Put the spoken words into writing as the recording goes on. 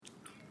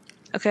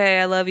Okay,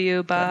 I love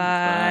you.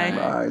 Bye.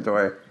 Bye,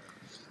 Tori.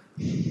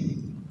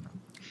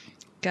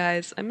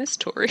 Guys, I miss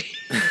Tori.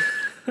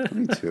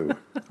 Me too.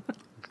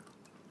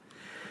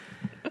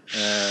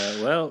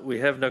 Well, we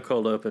have no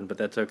cold open, but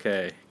that's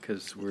okay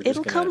because we're just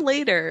It'll come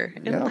later.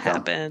 It'll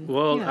happen.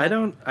 Well, yeah.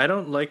 I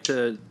don't like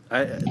to.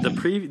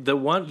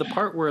 The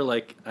part where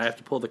like I have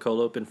to pull the cold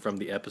open from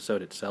the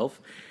episode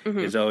itself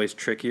is always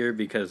trickier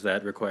because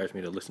that requires me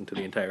to listen to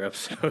the entire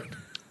episode.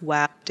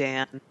 Wow,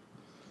 Dan.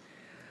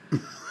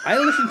 I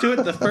listened to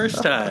it the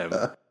first time.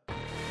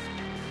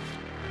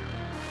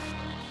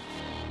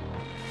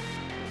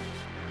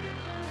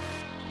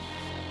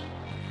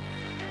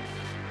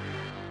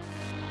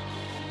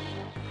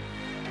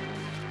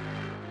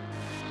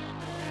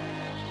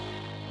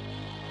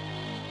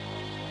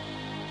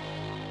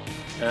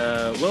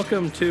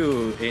 Welcome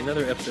to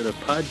another episode of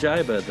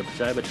Pajiba, the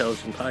Pajiba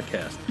Television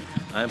Podcast.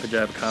 I'm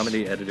Pajiba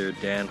Comedy Editor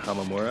Dan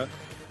Hamamura.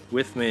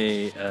 With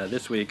me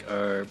this week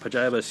are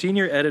Pajiba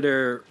Senior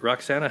Editor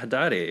Roxana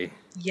Hadadi.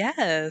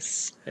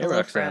 Yes. Hey, hello,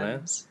 Roxana.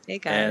 Friends. Hey,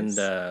 guys.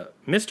 And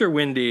Mr.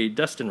 Windy,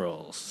 Dustin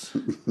Rolls.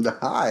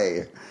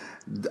 Hi.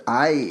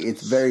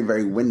 It's very,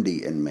 very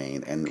windy in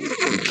Maine, and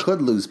we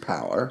could lose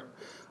power.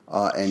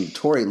 And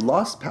Tori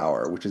lost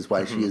power, which is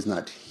why she is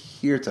not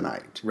here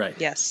tonight. Right.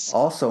 Yes.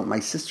 Also, my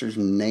sister's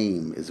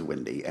name is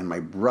Windy, and my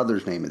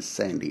brother's name is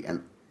Sandy,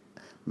 and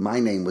my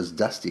name was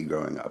Dusty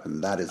growing up,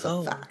 and that is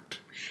a fact.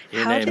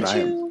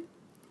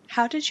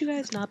 How did you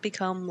guys not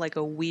become like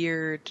a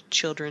weird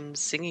children's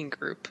singing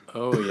group?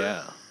 Oh,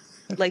 yeah.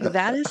 Like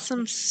that is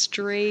some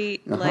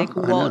straight, like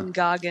Walton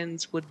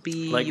Goggins would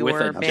be like your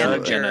with a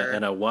manager. jug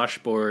and a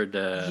washboard.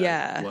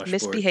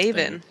 Misbehaving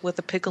thing. with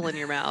a pickle in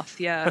your mouth.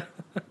 Yeah.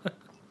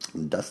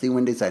 Dusty,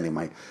 Windy, Sandy.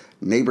 My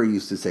neighbor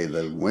used to say,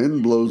 "The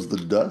wind blows the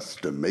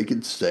dust to make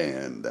it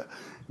stand."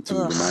 To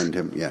remind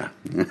him,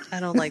 I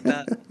don't like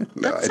that.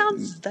 No,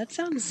 that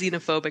sounds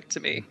xenophobic to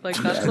me. Like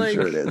that's I'm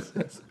sure it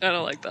is. I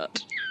don't like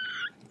that.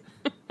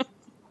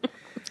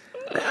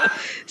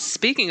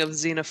 Speaking of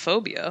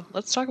xenophobia,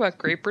 let's talk about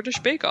Great British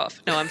Bake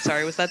Off. No, I'm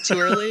sorry. Was that too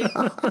early?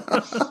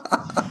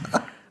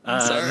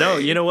 Sorry. No,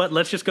 you know what?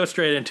 Let's just go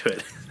straight into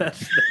it.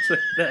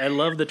 I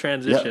love the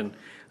transition. Yep.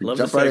 Love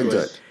Jump the right segue. into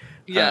it.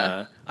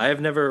 Yeah. I have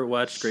never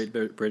watched Great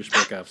British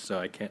Bake Off, so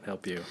I can't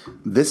help you.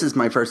 This is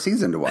my first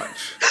season to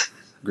watch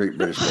Great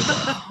British Bake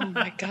Off. Oh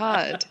my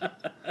god.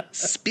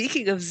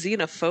 Speaking of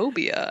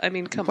xenophobia, I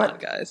mean, come on,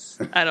 guys.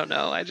 I don't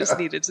know. I just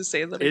needed to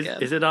say that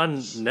again. Is it on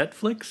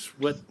Netflix?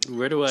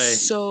 Where do I...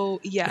 So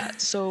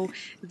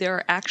there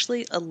are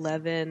actually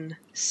 11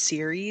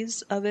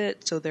 series of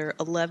it. So there are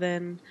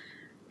 11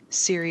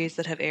 series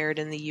that have aired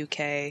in the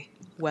UK,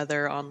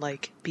 whether on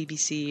like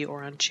BBC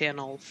or on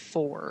Channel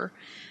 4.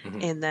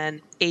 And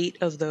then 8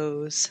 of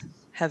those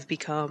have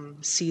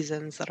become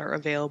seasons that are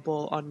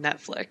available on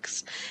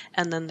Netflix.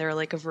 And then there are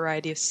like a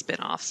variety of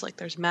spin-offs. Like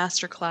there's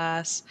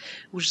Masterclass,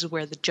 which is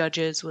where the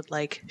judges would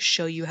like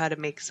show you how to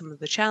make some of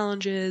the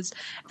challenges.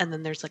 And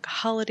then there's like a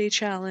holiday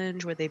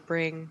challenge where they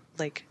bring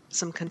like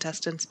some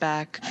contestants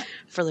back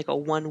for like a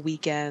one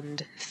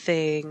weekend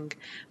thing.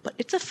 But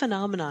it's a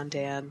phenomenon,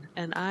 Dan.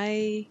 And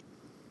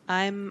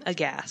I'm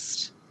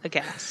aghast.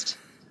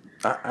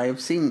 I have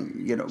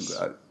seen,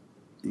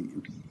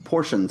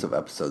 portions of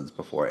episodes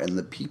before, and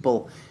the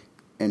people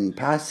in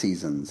past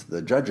seasons,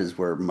 the judges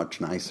were much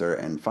nicer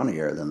and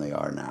funnier than they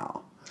are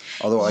now.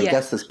 Although I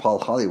guess this Paul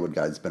Hollywood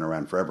guy's been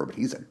around forever, but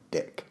he's a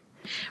dick.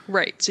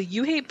 Right. So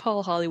you hate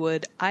Paul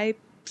Hollywood. I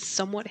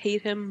somewhat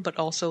hate him, but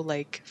also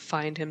like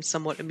find him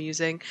somewhat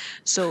amusing.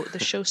 So the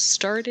show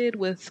started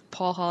with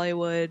Paul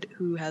Hollywood,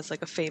 who has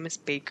like a famous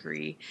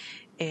bakery,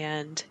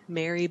 and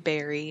Mary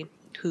Berry,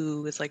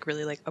 who is like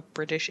really like a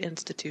British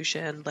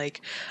institution,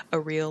 like a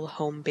real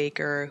home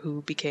baker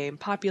who became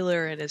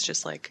popular and is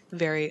just like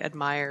very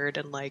admired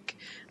and like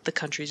the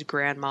country's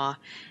grandma.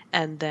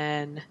 And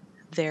then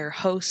their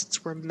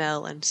hosts were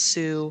Mel and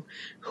Sue,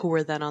 who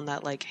were then on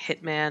that like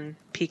Hitman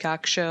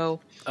Peacock show.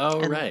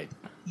 Oh, right.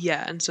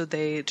 Yeah, and so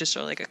they just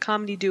are like a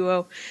comedy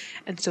duo.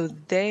 And so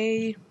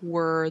they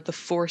were the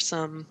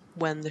foursome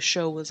when the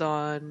show was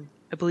on,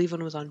 I believe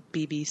when it was on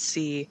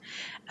BBC.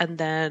 And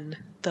then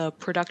the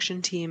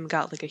production team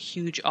got like a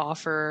huge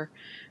offer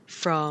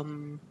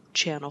from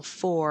Channel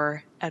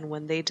 4. And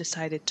when they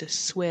decided to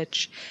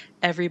switch,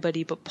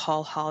 everybody but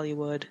Paul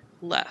Hollywood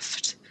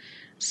left.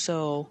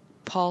 So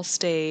Paul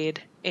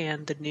stayed,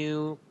 and the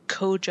new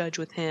co-judge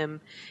with him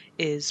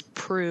is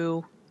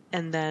Prue.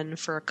 And then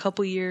for a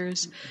couple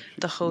years,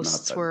 the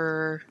hosts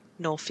were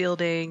Noel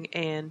Fielding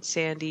and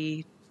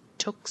Sandy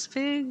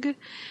Tuxvig.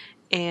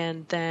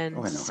 And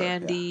then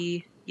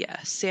Sandy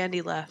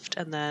left,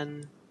 and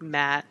then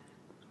Matt,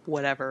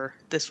 whatever.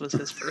 This was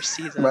his first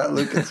season. Matt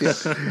Lucas,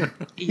 he's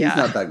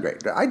not that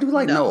great. I do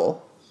like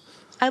Noel.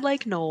 I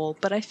like Noel,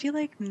 but I feel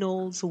like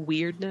Noel's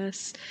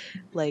weirdness,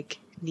 like,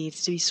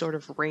 needs to be sort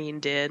of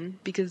reined in,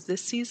 because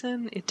this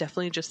season, it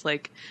definitely just,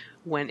 like,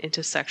 went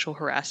into sexual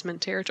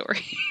harassment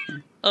territory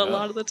a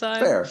lot of the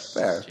time. Fair.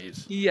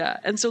 Jeez. Yeah,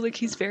 and so, like,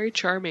 he's very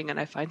charming, and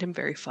I find him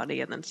very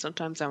funny, and then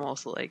sometimes I'm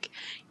also like,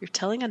 you're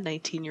telling a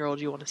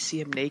 19-year-old you want to see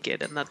him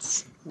naked, and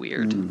that's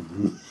weird.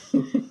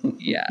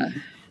 Yeah.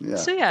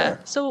 So, yeah.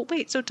 Fair. So,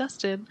 wait, so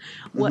Dustin,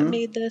 what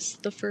made this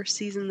the first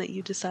season that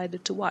you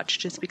decided to watch?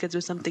 Just because it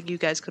was something you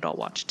guys could all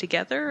watch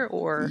together,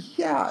 or?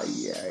 Yeah.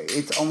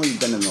 It's only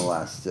been in the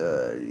last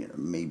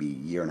maybe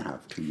year and a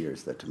half, 2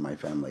 years that my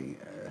family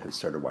has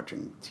started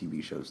watching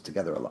TV shows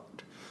together a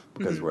lot,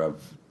 because we're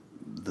of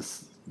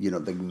this.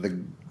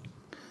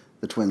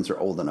 The twins are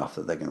old enough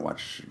that they can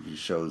watch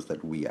shows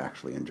that we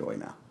actually enjoy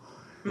now.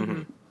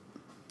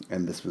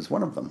 And this was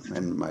one of them.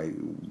 And my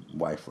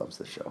wife loves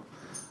this show.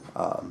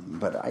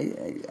 But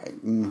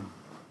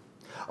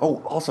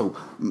also,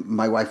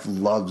 my wife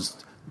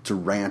loves to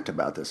rant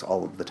about this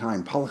all of the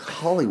time. Paul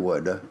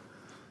Hollywood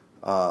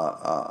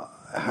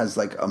has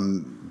like a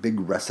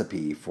big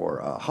recipe for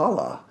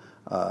challah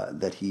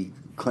that he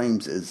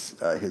claims is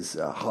his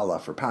challah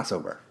for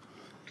Passover.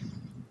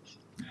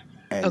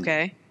 And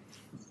Okay.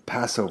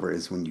 Passover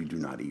is when you do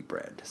not eat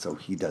bread, so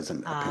he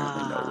doesn't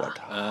apparently know what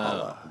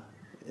challah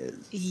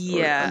is,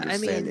 or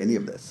understand any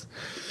of this.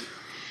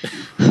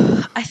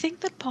 I think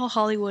that Paul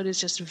Hollywood is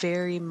just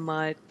very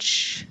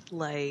much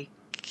like...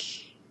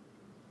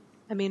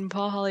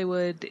 Paul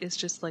Hollywood is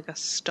just like a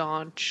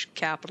staunch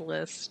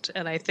capitalist,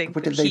 and I think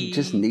But did they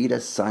just need a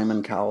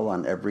Simon Cowell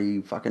on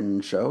every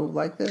fucking show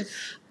like this?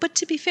 But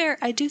to be fair,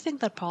 I do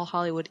think that Paul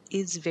Hollywood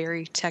is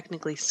very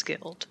technically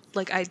skilled.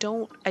 Like, I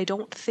don't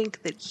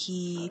think that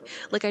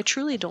I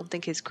truly don't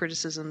think his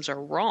criticisms are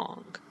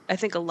wrong. I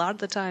think a lot of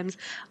the times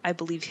I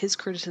believe his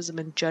criticism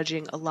and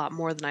judging a lot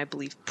more than I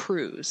believe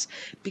Prue's.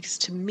 Because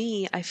to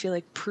me, I feel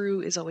like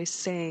Prue is always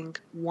saying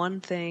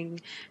one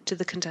thing to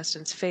the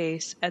contestant's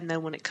face, and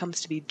then when it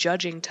comes to be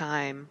judging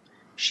time,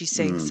 she's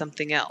saying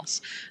something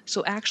else.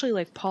 So actually,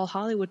 like, Paul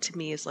Hollywood to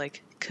me is,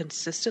 like,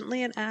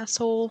 consistently an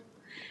asshole.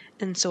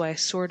 And so I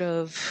sort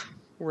of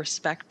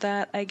respect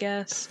that, I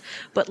guess.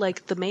 But,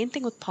 like, the main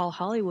thing with Paul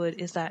Hollywood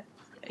is that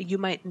you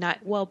might not,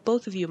 well,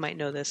 both of you might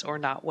know this or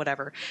not,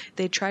 whatever.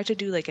 They tried to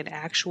do, like, an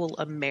actual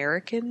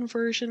American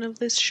version of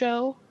this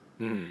show.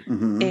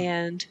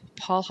 And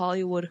Paul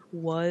Hollywood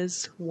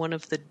was one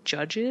of the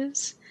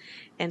judges.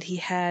 And he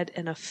had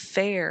an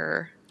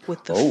affair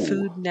with the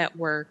Food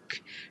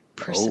Network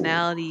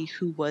personality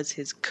who was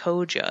his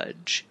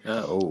co-judge.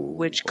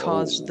 Which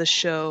caused the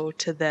show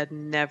to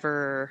then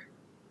never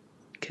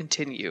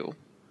continue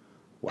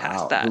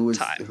past that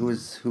time. Who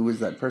is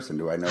that person?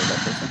 Do I know that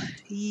person?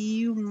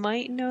 You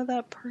might know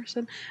that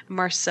person.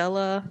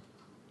 Marcella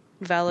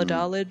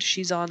Valladolid.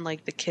 She's on,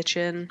 like, The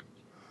Kitchen.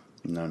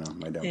 No, I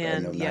don't. I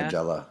know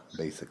Nigella,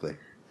 basically.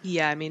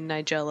 Yeah,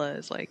 Nigella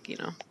is, like,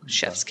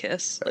 chef's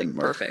kiss. Like,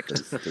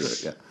 perfect.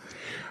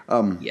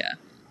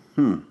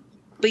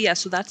 But yeah,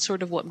 so that's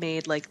sort of what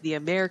made, like, the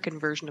American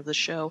version of the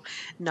show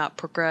not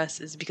progress,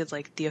 is because,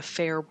 like, the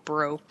affair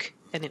broke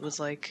and it was,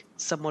 like,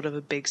 somewhat of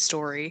a big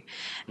story.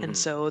 And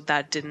so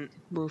that didn't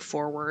move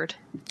forward.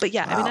 But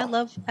yeah,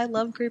 I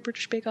love Great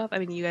British Bake Off.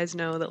 You guys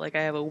know that, like,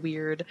 I have a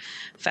weird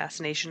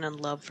fascination and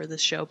love for this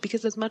show,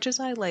 because as much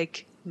as I,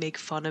 like, make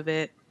fun of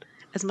it,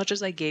 as much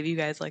as I gave you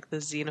guys, like, the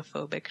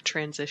xenophobic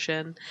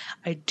transition,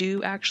 I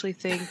do actually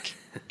think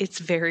it's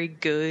very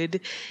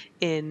good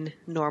in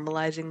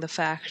normalizing the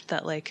fact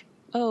that, like,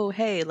 oh,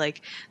 hey,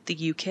 like,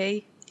 the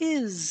UK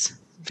is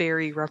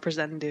very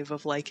representative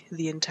of, like,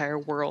 the entire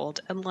world,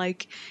 and,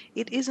 like,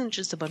 it isn't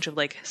just a bunch of,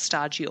 like,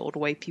 stodgy old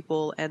white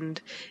people.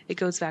 And it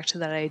goes back to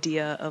that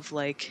idea of,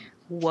 like,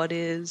 what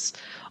is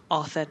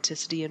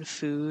authenticity in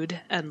food,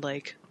 and,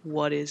 like,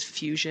 what is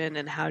fusion,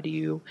 and how do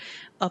you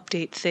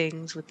update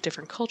things with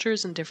different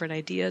cultures and different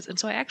ideas. And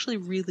so I actually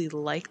really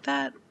like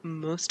that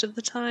most of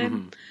the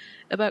time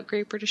about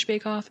Great British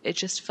Bake Off. It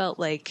just felt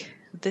like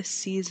this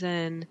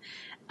season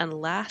and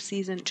last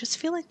season just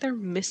feel like they're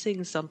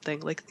missing something.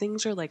 Like,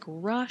 things are, like,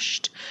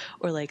 rushed,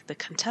 or, like, the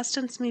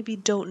contestants maybe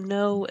don't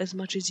know as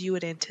much as you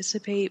would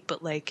anticipate,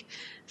 but, like,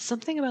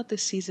 something about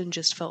this season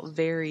just felt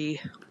very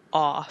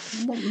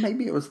off. Well,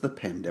 maybe it was the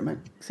pandemic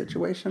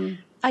situation.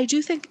 I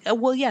do think,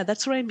 well, yeah,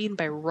 that's what I mean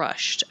by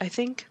rushed. I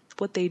think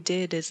what they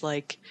did is,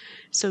 like,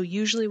 so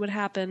usually what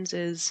happens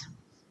is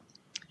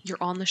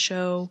you're on the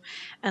show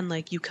and,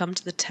 like, you come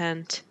to the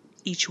tent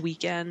each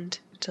weekend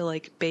to,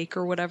 like, bake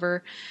or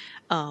whatever.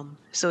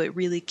 So it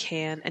really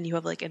can, and you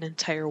have, like, an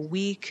entire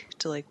week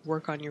to, like,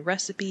 work on your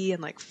recipe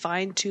and, like,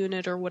 fine tune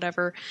it or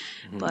whatever.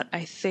 But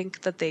I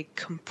think that they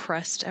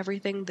compressed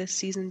everything this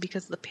season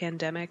because of the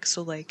pandemic.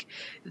 So, like,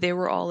 they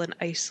were all in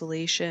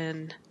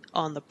isolation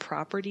on the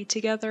property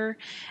together,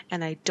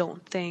 and I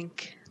don't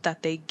think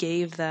that they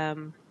gave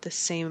them the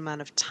same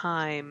amount of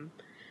time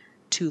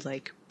to,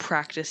 like,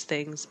 practice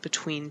things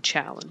between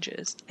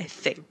challenges. I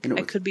think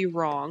I could be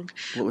wrong.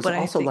 Well, it was but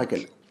also I think,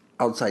 like an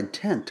outside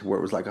tent where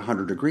it was like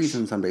 100 degrees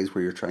on some days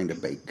where you're trying to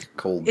bake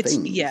cold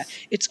things. Yeah,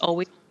 it's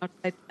always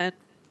outside tent.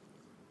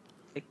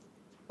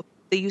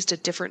 they used a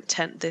different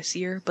tent this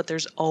year, but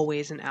there's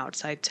always an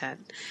outside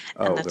tent.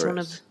 And that's there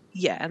is.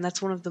 and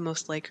that's one of the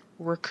most like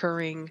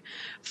recurring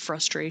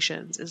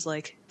frustrations is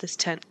like this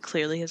tent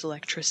clearly has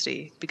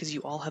electricity because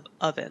you all have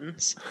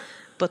ovens,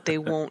 but they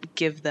won't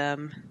give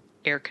them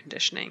air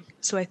conditioning.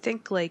 So I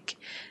think like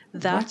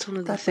that's one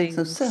of the things.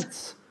 That makes no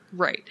sense.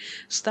 Right.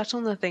 So that's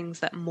one of the things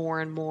that more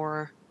and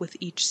more with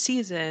each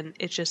season,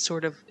 it just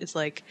sort of is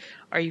like,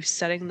 are you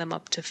setting them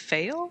up to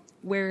fail?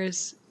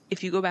 Whereas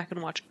if you go back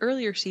and watch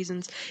earlier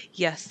seasons,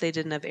 yes, they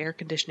didn't have air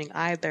conditioning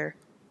either,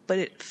 but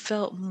it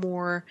felt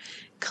more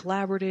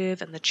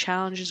collaborative and the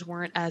challenges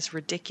weren't as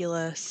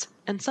ridiculous.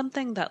 And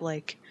something that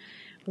like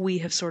we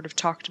have sort of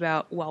talked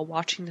about while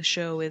watching the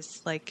show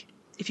is like,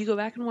 if you go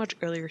back and watch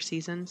earlier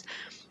seasons,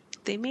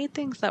 they made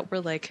things that were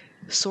like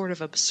sort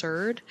of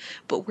absurd,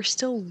 but were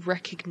still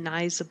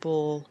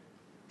recognizable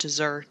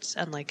desserts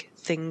and like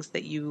things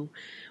that you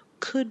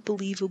could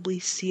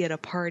believably see at a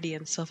party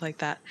and stuff like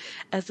that.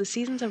 As the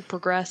seasons have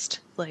progressed,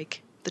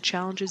 like the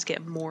challenges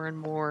get more and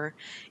more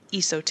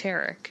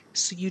esoteric.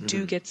 So you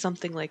do get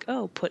something like,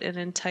 oh, put an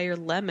entire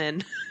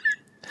lemon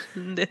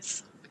in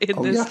this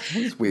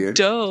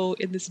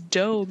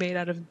dough made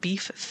out of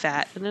beef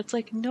fat, and it's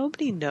like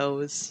nobody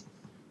knows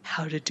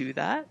how to do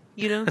that,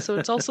 you know? So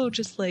it's also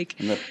just like...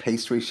 And the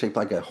pastry shaped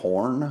like a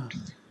horn?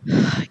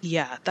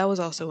 Yeah, that was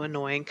also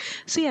annoying.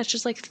 So yeah, it's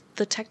just like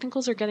the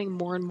technicals are getting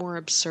more and more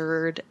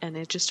absurd, and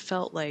it just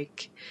felt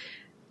like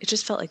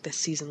this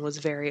season was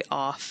very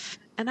off.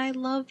 And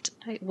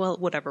well,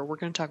 whatever, we're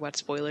going to talk about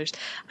spoilers.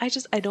 I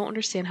don't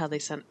understand how they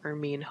sent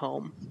Ermine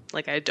home.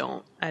 Like, I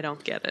don't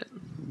get it.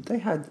 They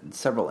had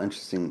several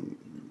interesting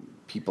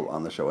people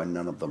on the show, and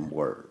none of them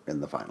were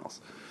in the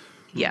finals.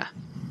 Yeah.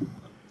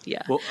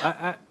 Yeah. Well,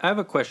 I have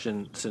a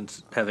question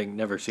since having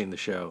never seen the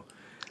show.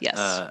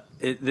 Yes.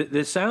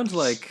 This sounds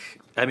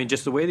like, I mean,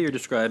 just the way that you're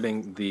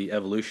describing the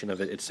evolution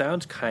of it, it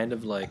sounds kind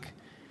of like,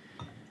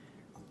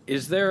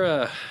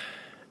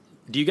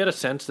 do you get a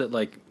sense that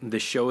like the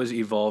show is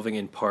evolving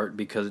in part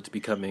because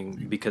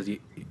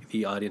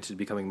the audience is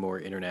becoming more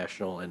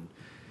international and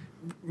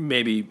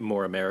maybe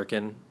more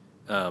American?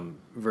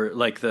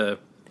 Like the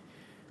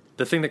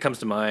thing that comes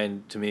to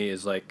mind to me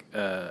is like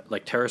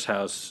Terrace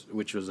House,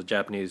 which was a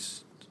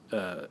Japanese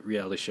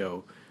reality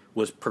show,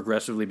 was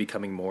progressively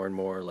becoming more and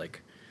more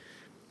like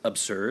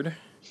absurd,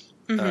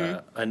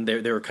 and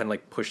they were kind of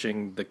like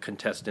pushing the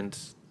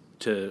contestants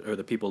or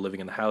the people living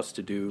in the house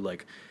to do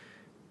like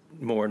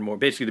more and more,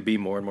 basically to be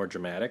more and more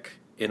dramatic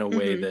in a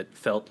way that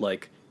felt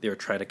like they were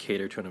trying to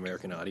cater to an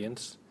American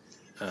audience.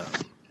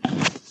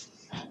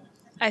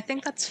 I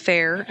think that's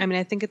fair. I mean,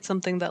 I think it's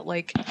something that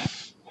like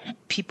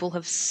people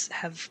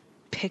have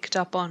picked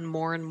up on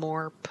more and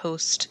more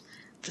post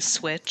the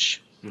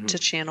switch to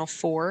Channel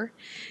 4,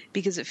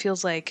 because it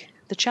feels like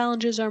the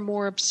challenges are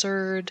more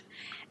absurd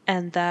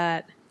and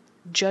that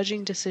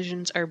judging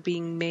decisions are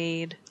being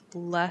made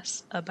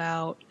less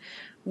about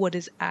what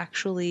is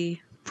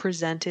actually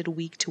presented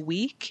week to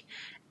week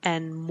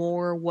and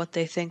more what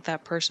they think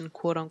that person,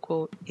 quote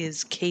unquote,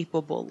 is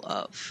capable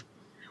of.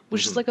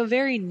 Which is like a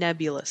very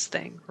nebulous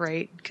thing,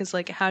 right? Because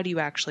like, how do you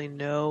actually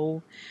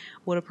know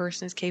what a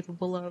person is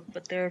capable of?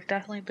 But there have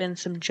definitely been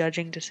some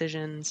judging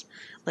decisions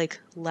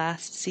like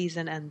last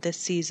season and this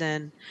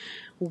season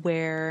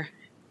where,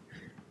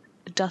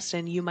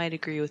 Dustin, you might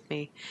agree with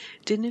me,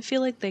 didn't it feel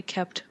like they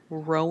kept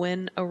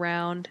Rowan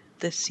around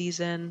this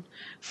season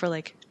for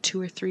like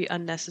 2 or 3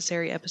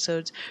 unnecessary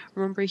episodes?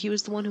 Remember, he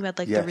was the one who had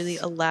like the really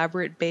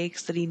elaborate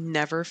bakes that he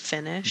never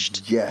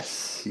finished.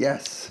 Yes.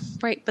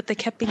 Right, but they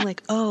kept being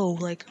like, "Oh,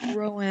 like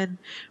Rowan,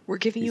 we're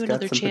giving you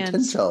another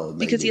chance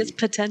because he has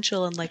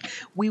potential, and like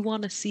we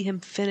want to see him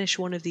finish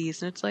one of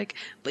these." And it's like,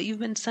 but you've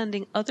been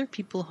sending other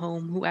people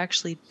home who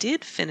actually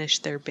did finish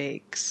their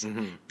bakes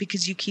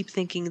because you keep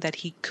thinking that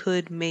he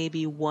could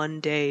maybe one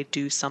day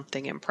do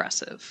something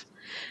impressive.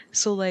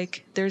 So,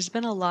 like, there's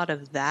been a lot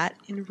of that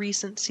in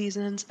recent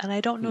seasons, and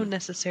I don't know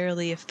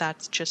necessarily if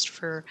that's just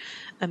for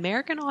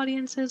American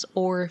audiences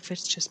or if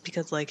it's just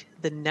because, like,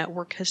 the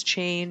network has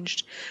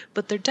changed.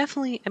 But they're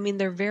definitely, I mean,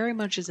 there very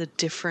much is a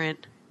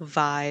different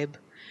vibe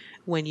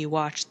when you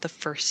watch the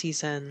first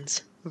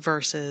seasons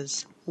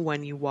versus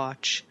when you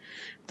watch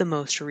the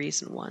most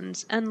recent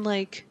ones. And,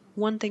 like,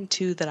 one thing,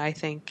 too, that I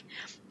think,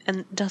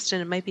 and Dustin,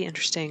 it might be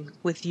interesting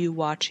with you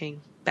watching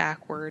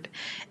backward,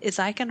 is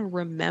I can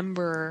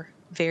remember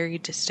very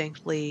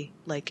distinctly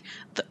like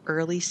the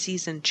early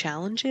season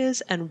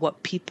challenges and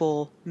what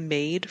people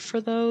made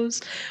for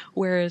those,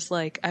 whereas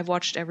like I've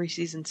watched every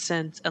season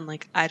since, and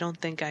like I don't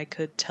think I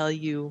could tell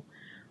you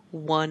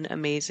one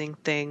amazing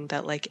thing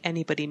that like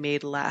anybody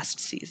made last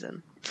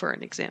season, for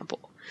an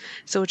example.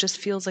 So it just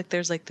feels like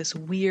there's like this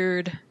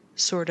weird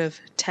sort of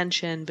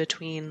tension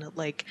between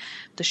like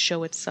the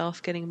show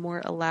itself getting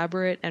more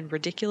elaborate and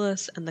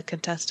ridiculous and the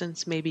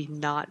contestants maybe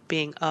not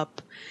being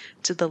up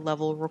to the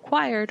level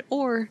required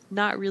or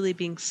not really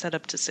being set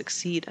up to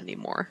succeed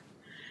anymore.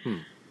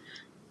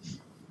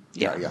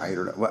 Yeah, I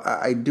don't know. Well,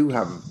 I do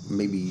have,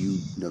 maybe you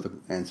know the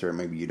answer,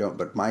 maybe you don't,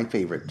 but my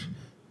favorite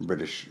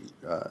British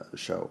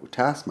show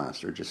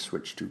Taskmaster just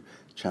switched to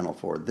Channel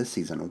 4 this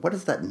season. What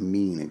does that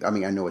mean? I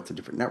mean, I know it's a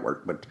different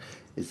network, but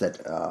is that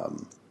I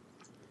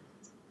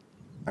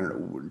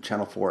don't know,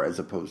 Channel 4 as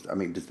opposed... I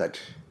mean,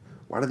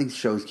 why do these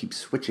shows keep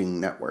switching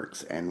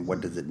networks, and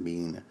what does it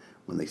mean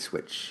when they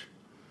switch?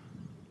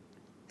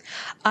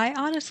 I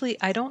honestly,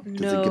 I don't know.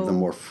 Does it give them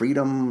more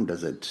freedom?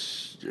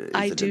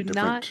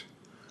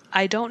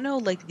 I don't know,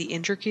 like, the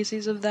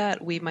intricacies of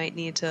that. We might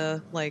need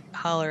to, like,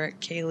 holler at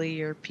Kaylee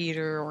or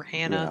Peter or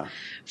Hannah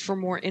for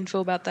more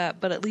info about that.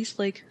 But at least,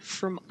 like,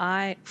 from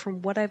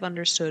what I've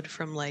understood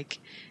from, like,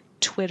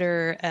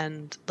 Twitter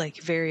and,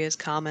 like, various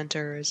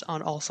commenters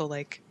on also,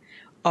 like,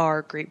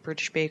 our Great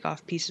British Bake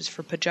Off pieces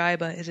for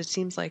Pajiba, is it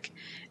seems like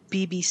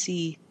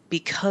BBC,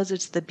 because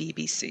it's the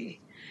BBC,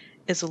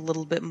 is a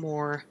little bit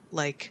more,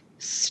 like,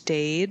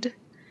 staid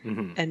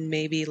and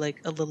maybe,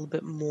 like, a little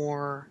bit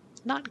more...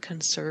 not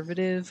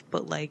conservative,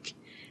 but like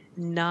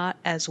not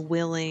as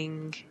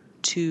willing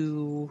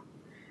to,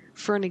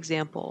 for an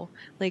example,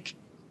 like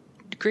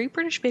Great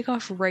British Bake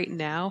Off right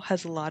now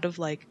has a lot of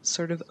like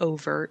sort of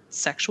overt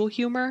sexual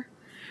humor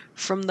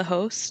from the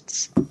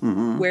hosts,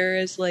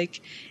 whereas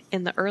like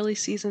in the early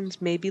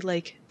seasons, maybe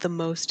like the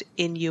most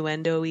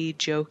innuendo-y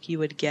joke you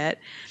would get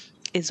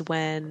is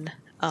when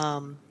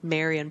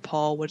Mary and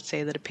Paul would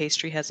say that a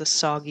pastry has a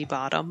soggy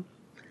bottom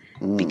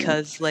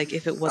because like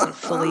if it wasn't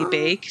fully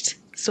baked.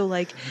 So,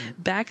 like,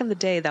 back in the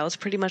day, that was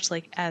pretty much,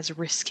 like, as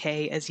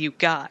risque as you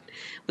got,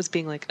 was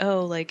being like,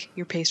 oh, like,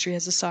 your pastry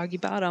has a soggy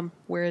bottom.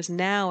 Whereas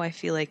now I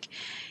feel like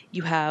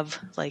you have,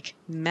 like,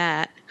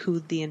 Matt, who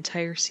the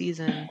entire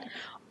season,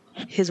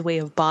 his way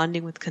of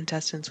bonding with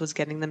contestants was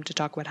getting them to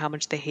talk about how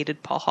much they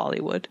hated Paul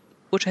Hollywood,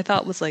 which I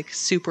thought was, like,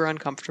 super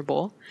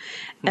uncomfortable.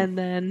 And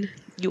then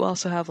you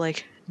also have,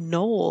 like,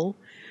 Noel,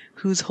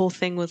 whose whole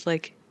thing was,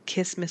 like,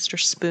 kiss Mr.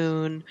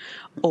 Spoon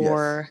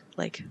or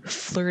like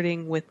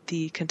flirting with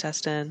the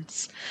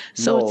contestants.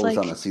 So Noel it's like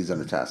was on a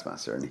season of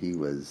Taskmaster and he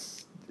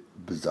was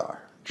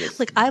bizarre.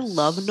 Like I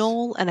love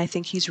Noel and I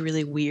think he's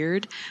really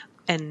weird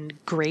and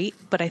great,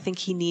 but I think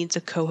he needs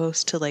a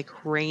co-host to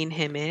like rein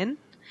him in.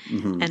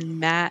 And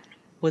Matt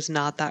was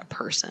not that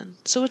person.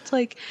 So it's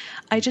like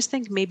I just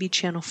think maybe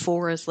Channel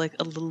 4 is like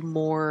a little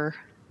more,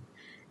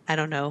 I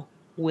don't know,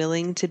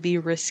 willing to be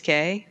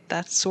risque.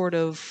 That's sort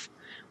of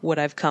what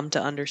I've come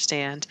to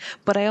understand.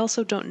 But I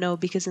also don't know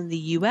because in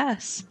the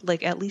US,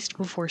 like at least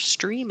before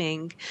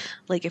streaming,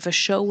 like if a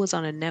show was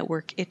on a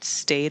network, it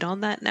stayed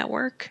on that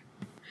network.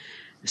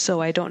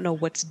 So I don't know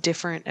what's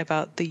different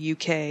about the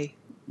UK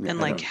and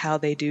like how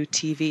they do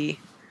TV.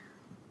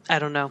 I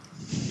don't know.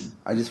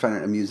 I just find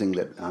it amusing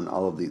that on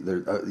all of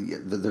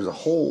there's a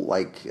whole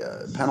like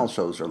panel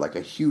shows are like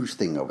a huge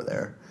thing over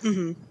there.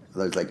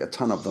 There's like a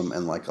ton of them,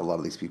 and like a lot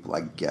of these people,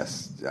 I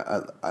guess,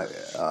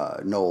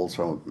 Noel's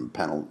from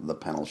the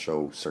panel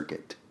show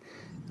circuit,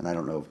 and I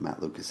don't know if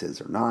Matt Lucas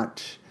is or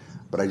not,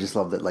 but I just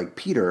love that like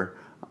Peter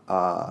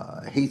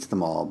hates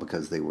them all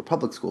because they were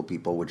public school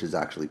people, which is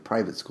actually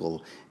private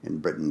school in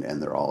Britain,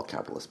 and they're all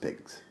capitalist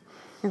pigs.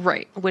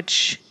 Right,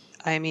 which,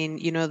 I mean,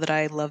 you know that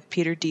I love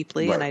Peter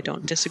deeply, and I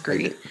don't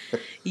disagree.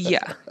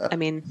 Yeah, I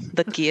mean,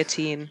 the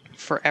guillotine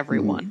for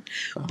everyone.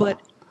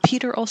 But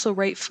Peter also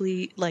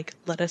rightfully, like,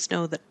 let us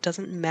know that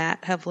doesn't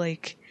Matt have,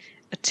 like,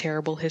 a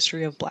terrible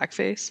history of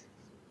blackface?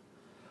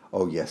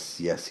 Oh, yes,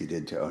 he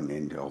did.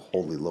 And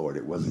holy Lord,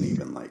 it wasn't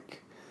even,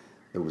 like,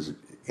 it was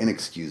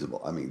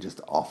inexcusable. I mean,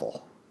 just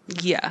awful.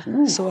 Yeah.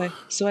 Ooh. So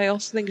I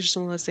also think it's just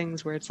one of those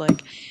things where it's,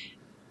 like,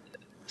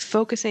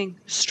 focusing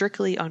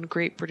strictly on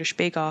Great British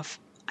Bake Off,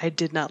 I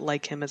did not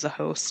like him as a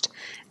host,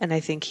 and I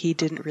think he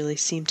didn't really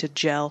seem to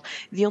gel.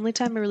 The only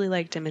time I really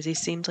liked him is he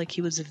seemed like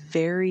he was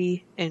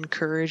very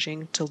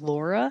encouraging to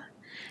Laura,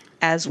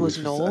 as was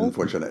Noel.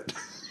 Unfortunate.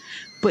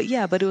 But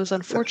it was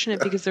unfortunate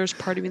because there's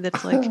part of me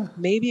that's like,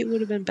 maybe it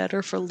would have been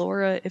better for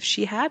Laura if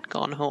she had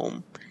gone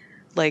home,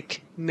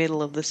 like,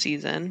 middle of the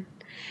season,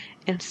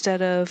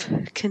 instead of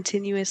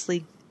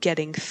continuously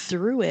getting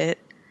through it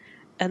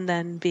and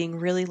then being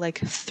really, like,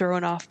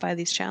 thrown off by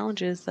these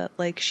challenges that,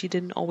 like, she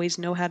didn't always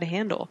know how to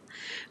handle.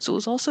 So it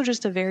was also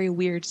just a very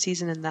weird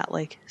season in that,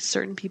 like,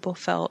 certain people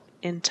felt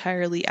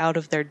entirely out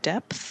of their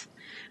depth,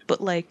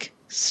 but, like,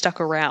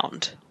 stuck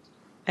around.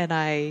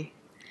 And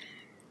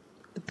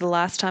the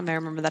last time I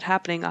remember that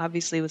happening,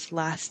 obviously, was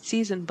last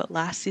season, but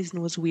last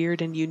season was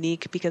weird and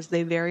unique because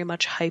they very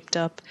much hyped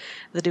up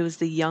that it was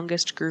the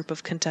youngest group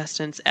of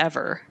contestants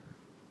ever.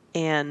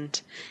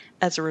 And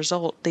as a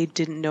result, they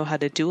didn't know how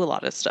to do a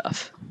lot of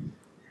stuff.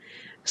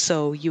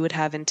 So you would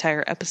have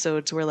entire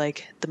episodes where,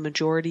 like, the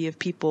majority of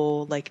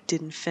people, like,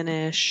 didn't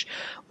finish,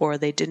 or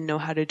they didn't know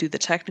how to do the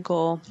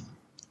technical,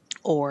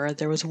 or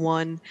there was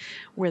one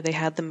where they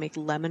had them make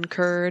lemon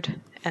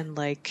curd, and,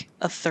 like,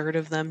 a third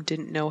of them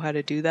didn't know how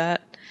to do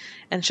that.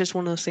 And it's just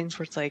one of those things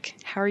where it's like,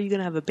 how are you going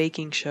to have a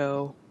baking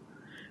show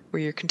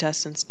where your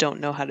contestants don't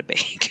know how to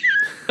bake?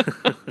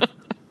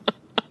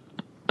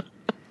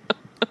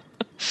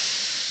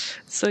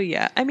 So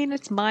yeah, I mean,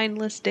 it's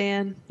mindless,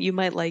 Dan. You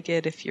might like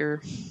it if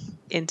you're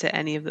into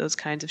any of those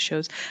kinds of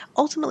shows.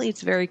 Ultimately,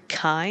 it's very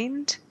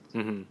kind.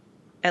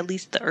 at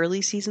least the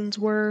early seasons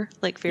were,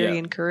 like, very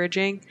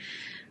encouraging.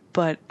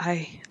 But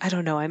I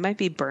don't know. I might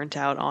be burnt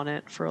out on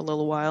it for a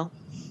little while.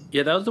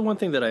 Yeah, that was the one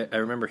thing that I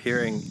remember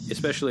hearing,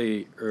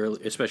 especially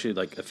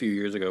like a few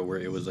years ago, where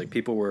it was like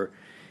people were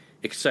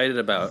excited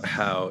about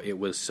how it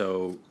was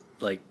so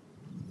like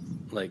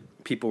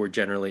people were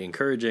generally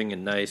encouraging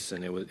and nice,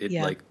 and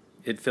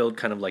it filled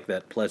kind of like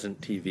that pleasant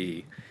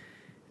TV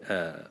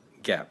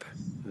gap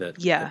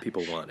that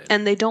people wanted.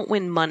 And they don't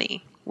win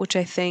money, which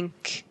I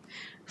think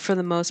for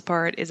the most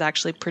part is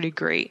actually pretty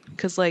great,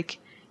 because like,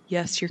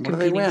 yes, you're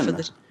competing for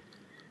the.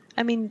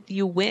 I mean,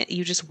 you win.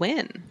 You just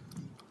win.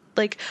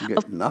 Like, you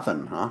get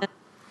nothing, huh?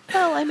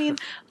 Well, I mean,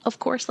 of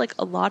course, like,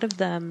 a lot of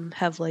them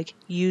have, like,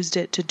 used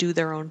it to do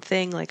their own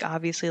thing. Like,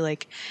 obviously,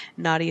 like,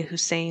 Nadia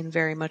Hussein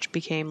very much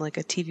became, like,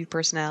 a TV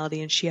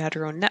personality, and she had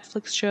her own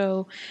Netflix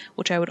show,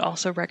 which I would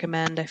also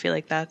recommend. I feel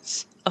like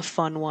that's a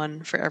fun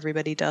one for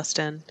everybody,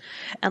 Dustin.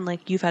 And,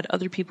 like, you've had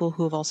other people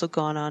who have also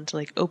gone on to,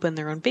 like, open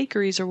their own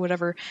bakeries or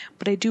whatever,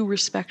 but I do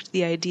respect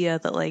the idea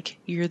that, like,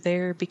 you're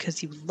there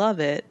because you love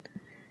it,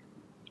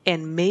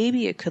 and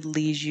maybe it could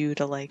lead you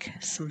to, like,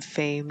 some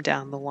fame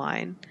down the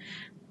line.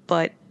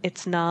 But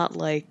it's not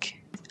like...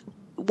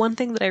 One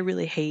thing that I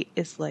really hate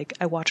is, like,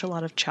 I watch a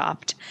lot of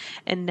Chopped,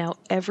 and now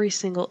every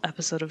single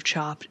episode of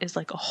Chopped is,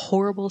 like, a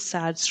horrible,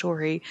 sad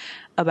story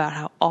about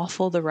how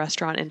awful the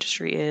restaurant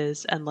industry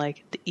is, and,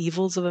 like, the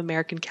evils of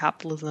American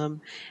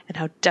capitalism, and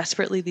how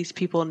desperately these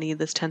people need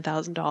this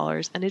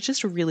 $10,000, and it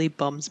just really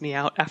bums me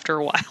out after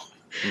a while.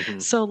 Mm-hmm.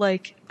 So,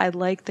 like, I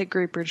like that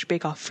Great British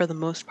Bake Off, for the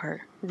most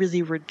part,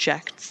 really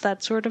rejects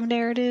that sort of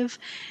narrative,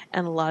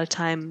 and a lot of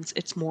times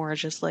it's more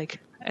just, like,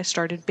 I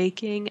started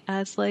baking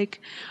as,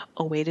 like,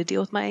 a way to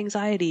deal with my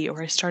anxiety,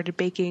 or I started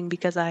baking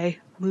because I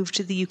moved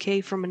to the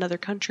UK from another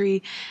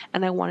country,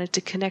 and I wanted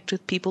to connect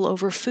with people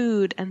over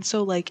food, and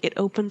so, like, it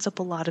opens up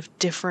a lot of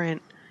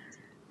different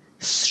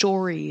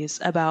stories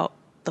about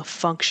the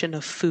function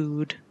of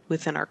food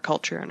within our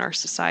culture and our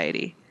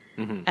society.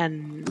 Mm-hmm.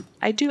 And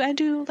I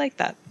do like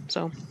that.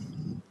 So,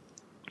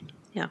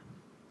 yeah.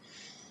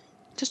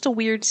 Just a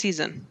weird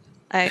season.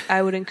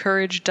 I would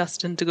encourage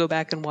Dustin to go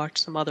back and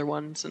watch some other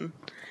ones and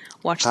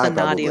watch the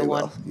Nadia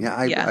one. Yeah,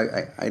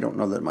 I don't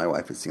know that my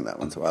wife has seen that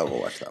one, so I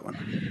will watch that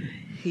one.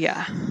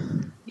 Yeah.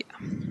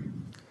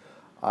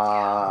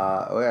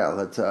 Well,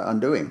 that's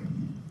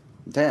Undoing.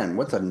 Dan,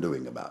 what's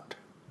Undoing about?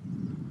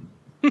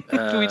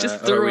 We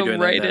just threw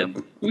him right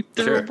in. We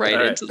threw him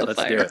right into the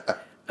fire. Let's do it.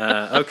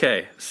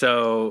 Okay,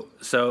 so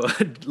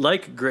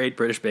like Great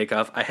British Bake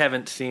Off, I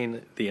haven't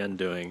seen The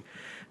Undoing,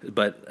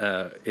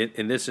 but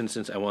in this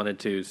instance, I wanted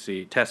to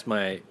test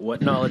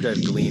what knowledge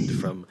I've gleaned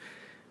from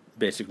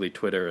basically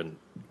Twitter and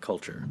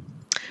culture.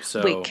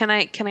 So, wait, can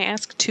I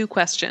ask two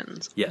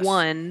questions? Yes.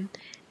 One,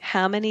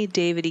 how many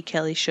David E.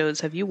 Kelley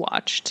shows have you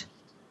watched?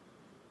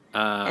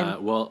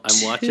 Well,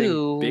 I'm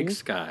watching Big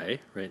Sky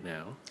right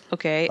now.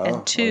 Okay,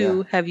 and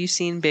two, have you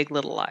seen Big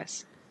Little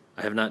Lies?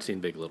 I have not seen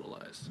Big Little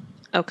Lies.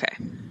 Okay.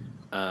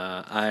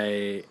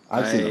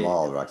 I've seen them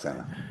all,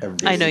 Roxana.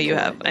 I know you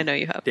have.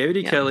 David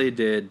E. Kelley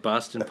did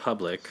Boston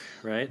Public,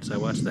 right? So I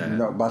watched that.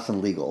 No,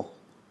 Boston Legal.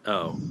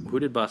 Oh, who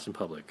did Boston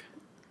Public?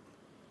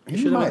 You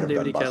should have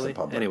David E. Kelley.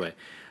 Anyway,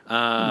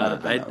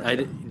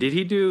 did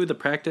he do The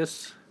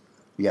Practice?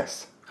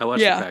 Yes. I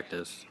watched The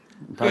Practice.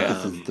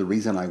 Practice is the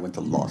reason I went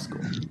to law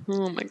school.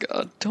 Oh my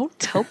God! Don't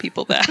tell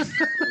people that.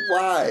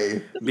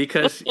 Why?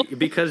 Because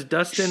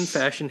Dustin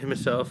fashioned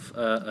himself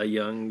a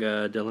young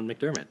Dylan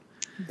McDermott.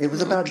 It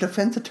was about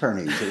defense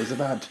attorneys. It was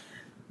about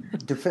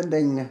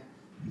defending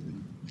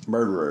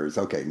murderers.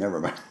 Okay, never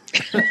mind.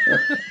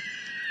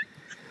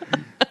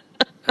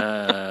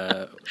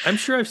 I'm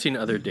sure I've seen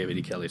other David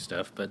E. Kelley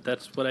stuff, but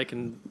that's what I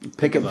can.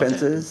 Picket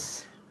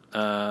Fences.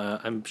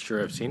 I'm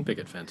sure I've seen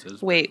Picket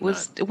Fences. Wait,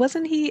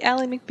 wasn't he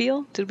Ally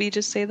McBeal? Did we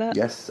just say that?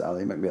 Yes,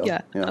 Ally McBeal.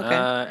 Yeah. Okay.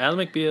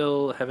 Ally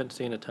McBeal, haven't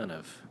seen a ton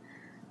of.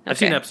 I've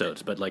seen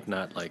episodes, but like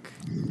not like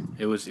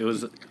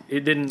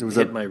it didn't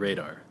hit my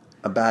radar.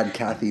 A bad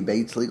Kathy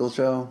Bates legal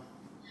show.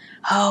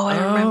 Oh, I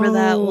remember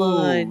that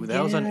one.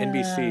 That was on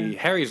NBC.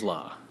 Harry's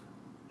Law.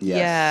 Yes.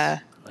 Yeah.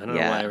 I don't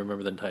know why I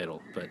remember the title,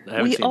 but I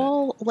haven't seen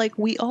it.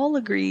 We all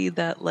agree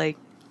that like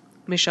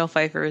Michelle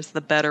Pfeiffer is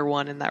the better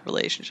one in that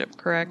relationship,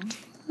 correct?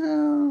 I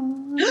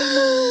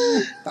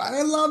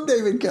love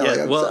David Kelley.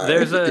 Yeah, well,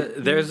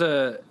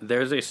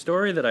 there's a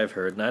story that I've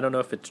heard, and I don't know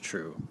if it's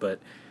true, but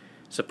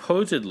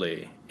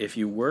supposedly, if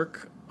you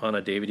work on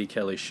a David E.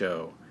 Kelley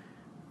show,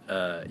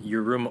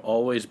 your room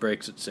always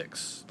breaks at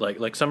 6.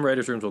 Like some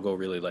writers' rooms will go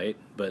really late,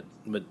 but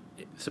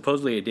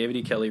supposedly a David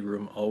E. Kelley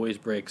room always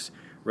breaks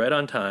right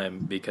on time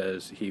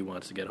because he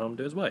wants to get home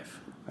to his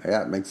wife.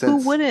 Yeah, it makes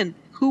sense.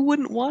 Who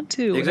wouldn't want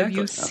to? Exactly.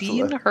 Have you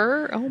seen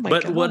her? Oh my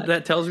God. But what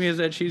that tells me is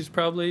that she's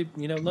probably,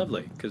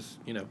 lovely because,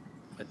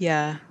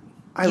 Yeah.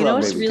 I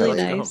love David really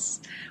Kelley. Nice?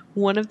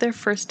 One of their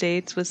first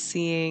dates was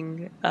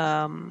seeing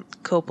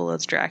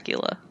Coppola's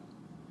Dracula.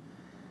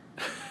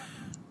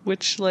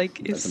 Which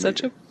is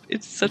such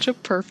a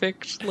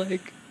perfect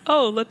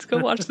let's go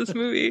watch this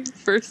movie.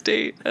 First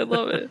date. I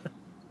love it.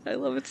 I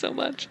love it so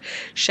much.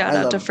 Shout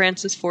out to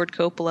Francis Ford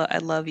Coppola. I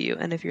love you.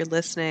 And if you're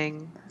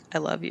listening, I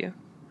love you.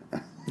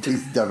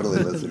 He's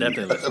definitely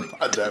listening.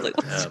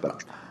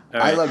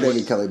 I love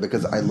David Kelly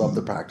because I love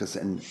the practice,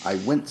 and I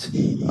went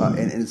and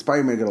it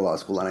inspired me to go to law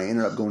school, and I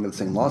ended up going to the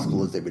same law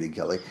school as David E.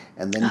 Kelly,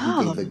 and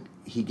then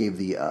he gave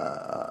the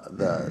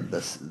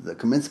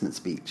commencement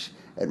speech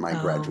at my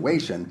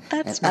graduation,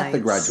 and at the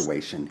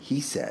graduation he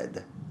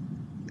said,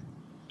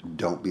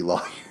 "Don't be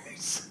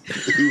lawyers."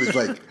 He was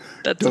like,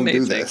 "Don't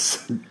do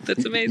this."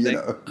 That's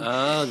amazing.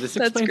 This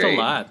explains a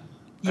lot.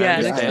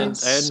 Yeah, I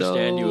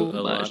understand you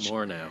a lot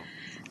more now.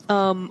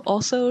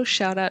 Also,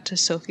 shout out to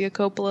Sofia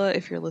Coppola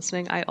if you're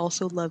listening. I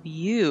also love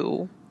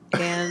you,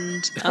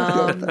 and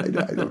I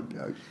don't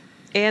know.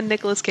 And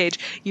Nicolas Cage,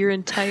 your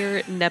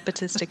entire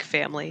nepotistic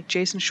family.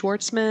 Jason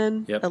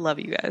Schwartzman, I love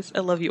you guys.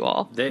 I love you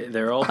all.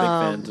 They're all big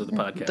fans of the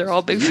podcast. They're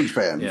all big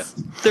fans. Yeah.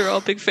 They're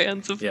all big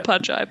fans of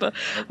Pajiba.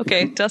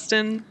 Okay,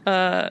 Dustin,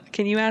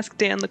 can you ask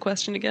Dan the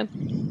question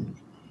again?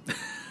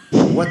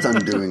 What's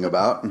Undoing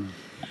about?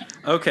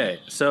 Okay,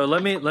 so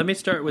let me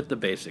start with the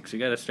basics. You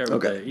got to start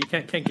with you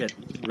can't get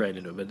right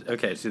into it. But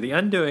okay, so The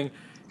Undoing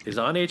is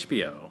on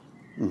HBO.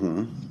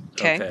 Mm-hmm.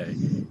 Okay.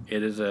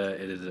 It is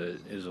a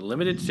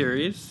limited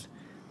series.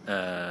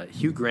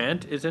 Hugh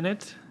Grant is in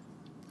it,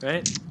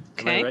 right?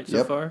 Okay. Am I right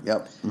so far?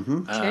 Yep.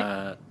 Mm-hmm.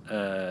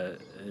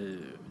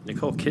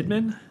 Nicole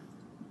Kidman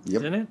is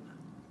in it.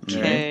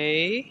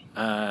 Okay.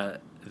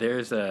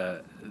 There's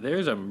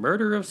a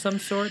murder of some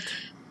sort.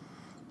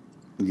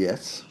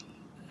 Yes.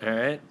 All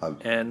right,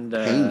 and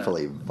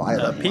painfully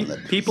violent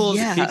one. People's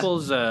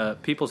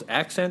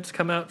accents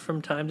come out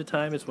from time to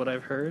time, is what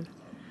I've heard.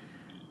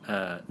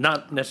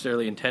 Not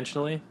necessarily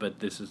intentionally, but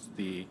this is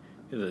the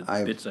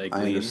bits I gleaned.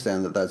 I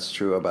understand that that's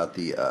true about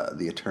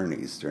the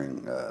attorneys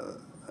during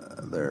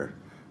their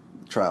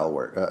trial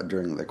work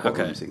during the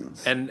courtroom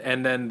scenes.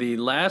 And then the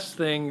last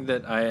thing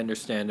that I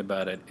understand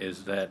about it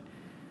is that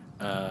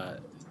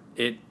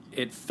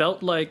it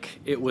felt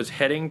like it was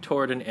heading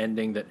toward an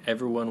ending that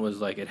everyone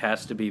was like, it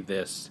has to be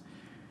this.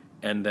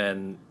 And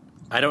then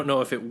I don't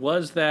know if it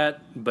was that,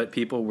 but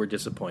people were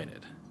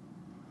disappointed.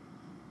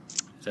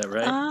 Is that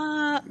right?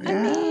 I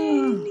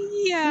mean,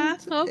 yeah,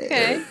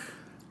 okay.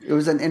 It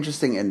was an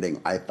interesting ending,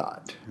 I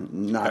thought.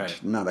 Not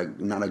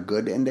a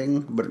good ending,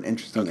 but an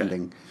interesting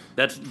ending.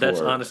 That's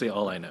honestly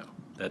all I know.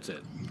 That's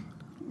it.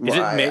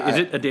 Is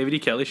it a David E.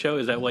 Kelly show?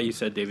 Is that why you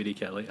said David E.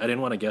 Kelly? I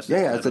didn't want to guess.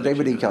 Yeah, it's a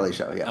David E. Kelly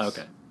show. Yes. Oh,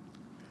 okay.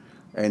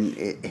 And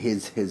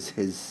his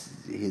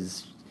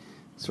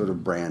sort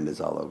of brand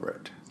is all over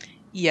it.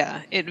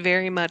 Yeah, it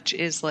very much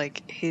is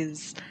like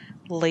his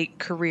late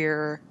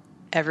career.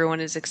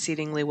 Everyone is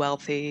exceedingly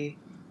wealthy.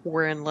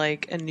 We're in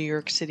like a New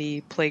York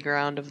City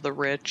playground of the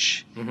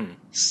rich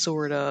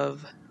sort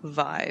of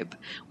vibe,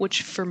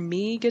 which for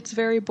me gets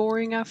very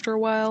boring after a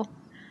while.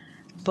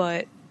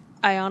 But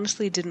I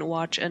honestly didn't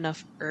watch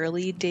enough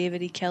early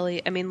David E.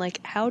 Kelly. I mean,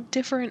 like, how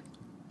different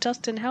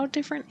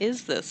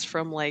is this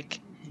from like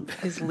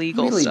his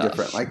legal really stuff?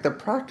 Different. Like, the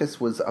practice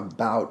was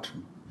about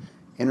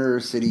inner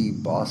city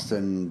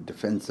Boston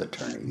defense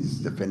attorneys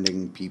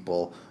defending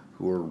people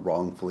who were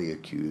wrongfully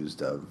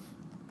accused of.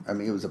 I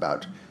mean, it was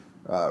about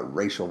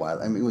racial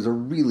violence. I mean, it was a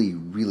really,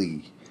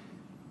 really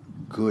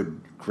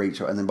great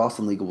show. And then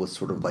Boston Legal was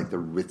sort of like the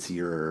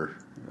ritzier,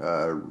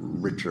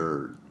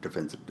 richer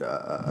defense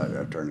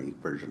attorney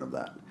version of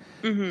that.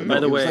 Mm-hmm. By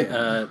the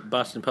way,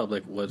 Boston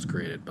Public was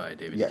created by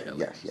David E.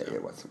 Kelly. Yeah,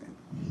 it was.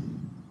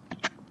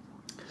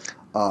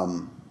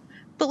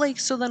 But like,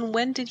 so then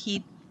when did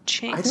he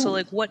change? So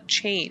like, what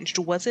changed?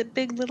 Was it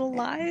Big Little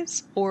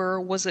Lies,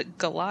 or was it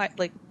Goliath?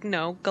 Like,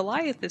 no,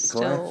 Goliath is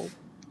still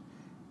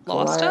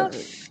law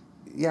stuff.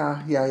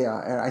 Yeah.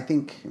 And I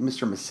think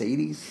Mr.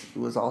 Mercedes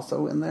was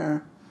also in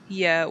there.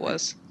 Yeah, it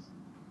was.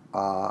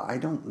 I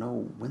don't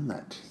know when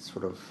that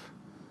sort of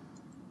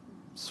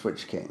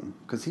switch came,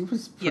 because he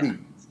was pretty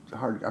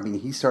hard. I mean,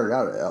 he started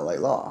out at LA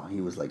Law.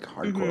 He was like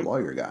hardcore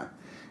lawyer guy,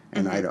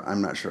 and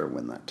I'm not sure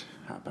when that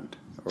happened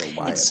or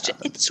why it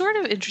happened. It's sort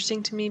of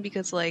interesting to me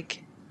because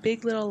like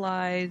Big Little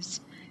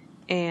Lies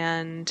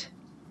and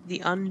The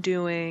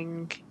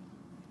Undoing,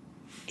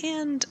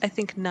 and I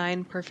think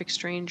 9 Perfect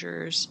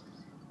Strangers,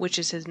 which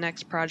is his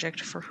next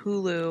project for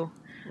Hulu.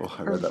 Oh,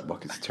 I read that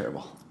book. It's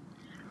terrible.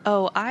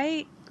 Oh,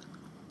 I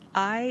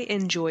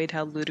enjoyed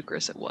how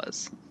ludicrous it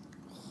was.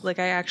 Like,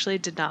 I actually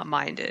did not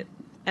mind it,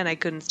 and I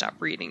couldn't stop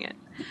reading it.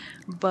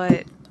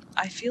 But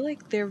I feel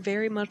like they're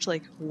very much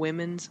like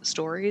women's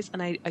stories,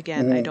 and I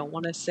don't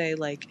want to say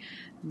like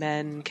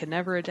men can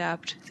never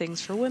adapt things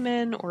for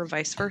women or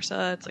vice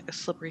versa. It's like a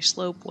slippery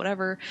slope,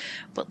 whatever.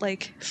 But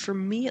like, for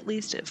me at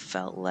least, it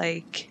felt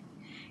like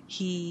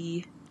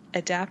he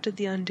adapted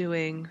The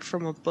Undoing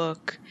from a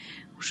book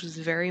which was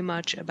very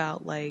much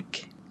about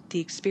like the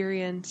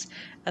experience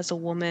as a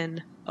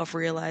woman of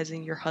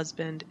realizing your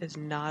husband is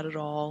not at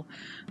all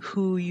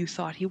who you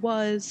thought he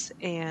was,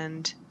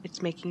 and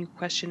it's making you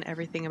question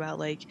everything about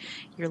like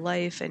your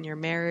life and your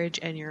marriage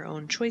and your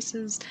own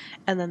choices.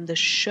 And then the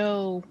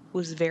show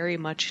was very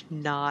much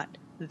not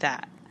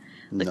that.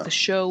 Like, the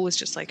show was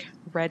just like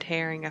red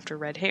herring after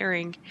red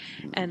herring,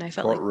 and I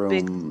felt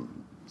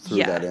Courtroom threw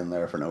that in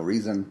there for no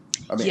reason.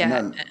 I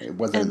mean, it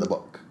wasn't in the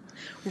book.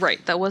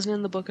 Right, that wasn't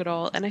in the book at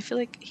all, and I feel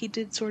like he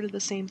did sort of the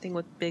same thing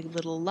with Big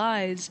Little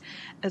Lies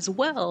as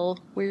well,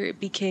 where it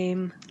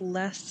became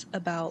less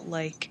about,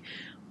 like,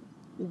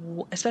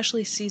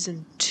 especially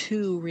season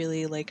 2,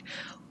 really, like,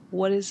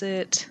 what is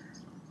it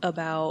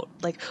about,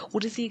 like,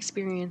 what is the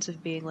experience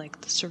of being,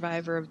 like, the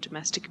survivor of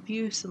domestic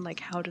abuse, and, like,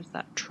 how does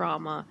that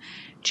trauma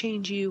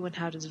change you, and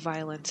how does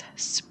violence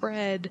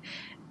spread?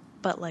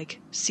 But, like,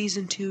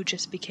 season 2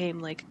 just became,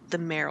 like, the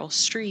Meryl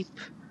Streep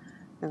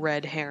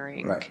red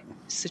herring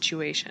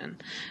situation.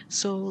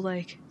 So,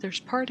 like, there's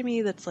part of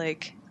me that's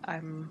like,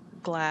 I'm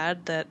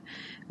glad that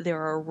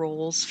there are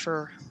roles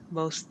for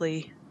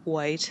mostly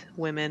white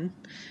women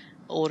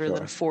older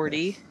than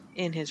 40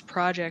 in his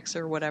projects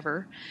or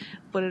whatever,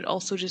 but it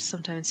also just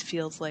sometimes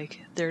feels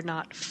like they're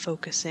not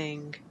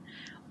focusing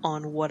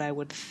on what I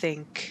would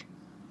think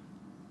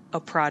a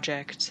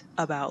project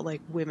about,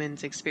 like,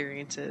 women's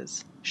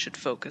experiences should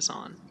focus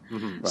on.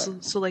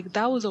 So like,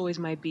 that was always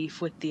my beef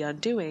with The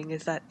Undoing,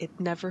 is that it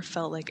never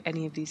felt like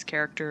any of these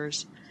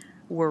characters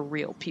were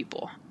real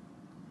people.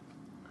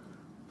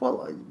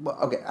 Well,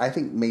 okay, I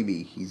think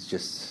maybe he's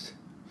just...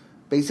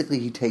 Basically,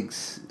 he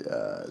takes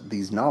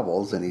these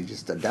novels and he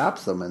just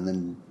adapts them and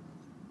then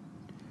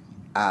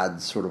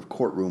adds sort of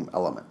courtroom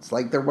elements.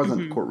 Like, there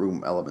wasn't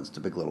courtroom elements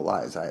to Big Little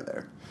Lies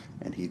either.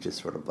 And he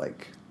just sort of,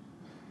 like...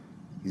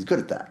 He's good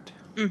at that.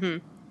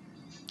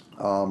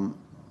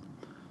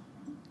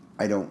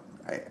 I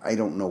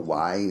don't know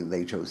why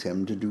they chose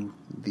him to do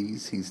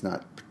these. He's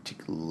not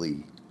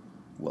particularly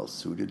well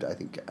suited.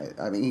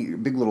 I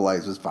mean, Big Little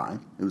Lies was fine.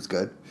 It was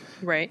good.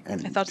 Right. I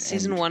thought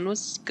season 1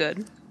 was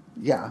good.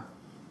 Yeah.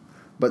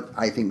 But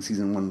I think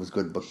season 1 was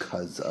good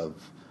because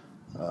of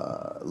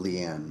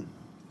Leanne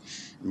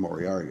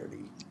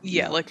Moriarty.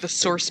 Yeah, like the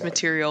source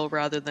material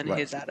rather than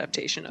his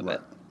adaptation of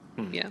it.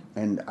 Yeah.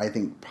 And I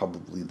think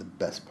probably the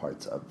best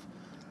parts of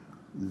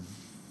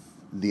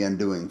The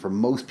Undoing, for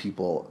most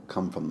people,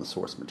 come from the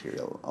source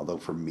material. Although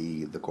for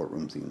me, the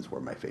courtroom scenes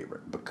were my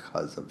favorite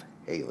because of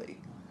Haley.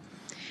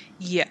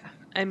 Yeah.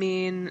 I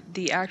mean,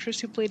 the actress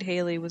who played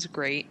Haley was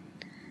great,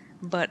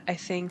 but I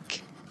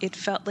think it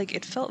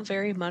felt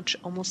very much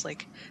almost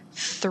like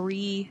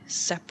 3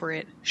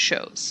 separate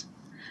shows.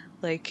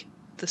 Like,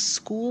 the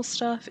school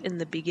stuff in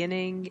the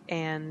beginning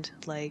and,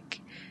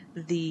 like,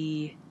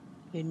 the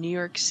New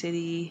York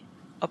City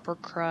upper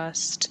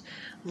crust,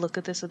 look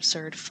at this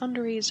absurd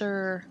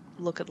fundraiser,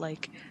 look at,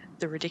 like,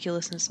 the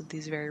ridiculousness of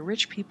these very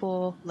rich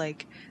people,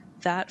 like,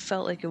 that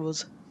felt like it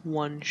was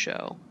one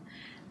show.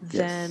 Yes.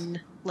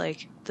 Then,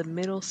 like, the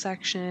middle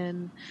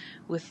section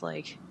with,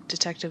 like,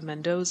 Detective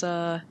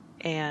Mendoza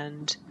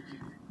and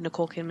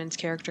Nicole Kidman's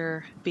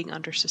character being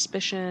under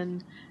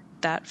suspicion,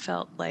 that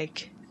felt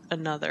like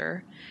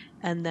another.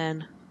 And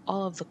then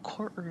all of the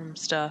courtroom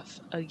stuff,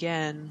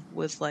 again,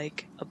 was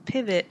like a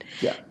pivot.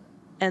 Yeah.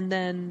 And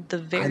then the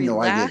very I had no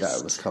last... idea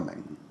that was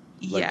coming.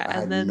 Like, yeah. I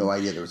had no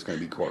idea there was going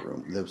to be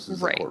courtroom. This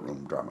was a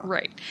courtroom drama.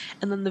 Right.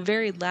 And then the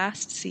very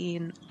last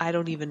scene, I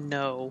don't even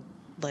know.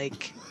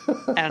 Like,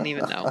 I don't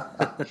even know.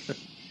 I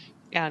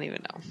don't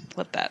even know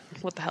what the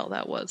hell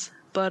that was.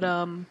 But,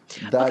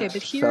 that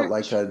felt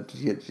like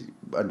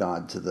a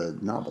nod to the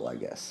novel, I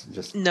guess.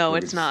 No,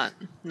 it's not.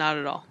 Not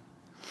at all.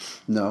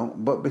 No,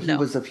 but he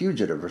was a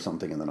fugitive or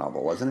something in the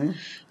novel, wasn't he?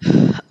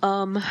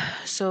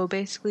 So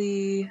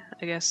basically,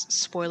 I guess,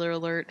 spoiler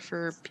alert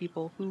for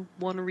people who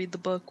want to read the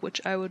book, which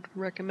I would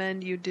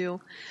recommend you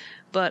do.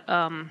 But,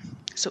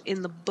 so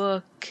in the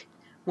book,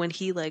 when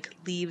he, like,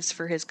 leaves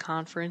for his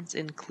conference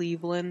in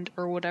Cleveland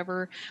or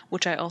whatever,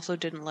 which I also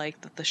didn't like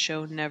that the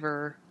show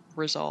never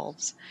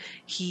resolves,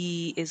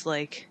 he is,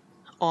 like,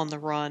 on the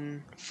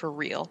run for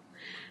real.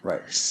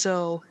 Right.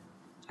 So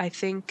I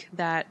think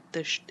that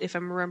if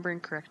I'm remembering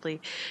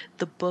correctly,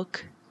 the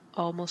book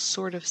almost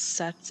sort of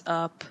sets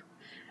up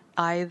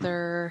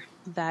either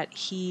that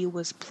he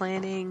was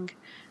planning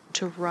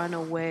to run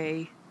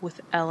away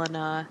with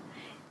Elena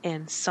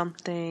and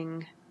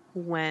something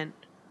went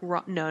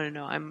wrong. No,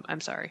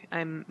 I'm sorry.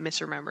 I'm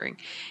misremembering.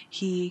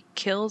 He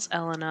kills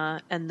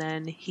Elena and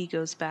then he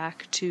goes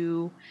back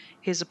to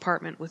his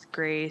apartment with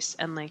Grace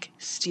and, like,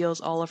 steals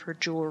all of her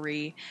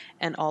jewelry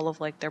and all of,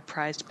 like, their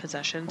prized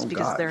possessions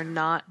because they're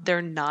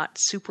not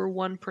super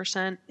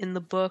 1% in the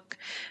book.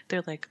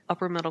 They're, like,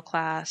 upper middle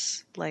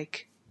class,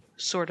 like,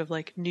 sort of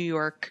like New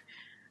York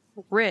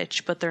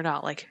rich, but they're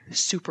not, like,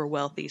 super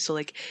wealthy. So,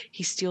 like,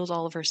 he steals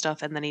all of her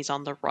stuff and then he's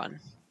on the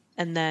run.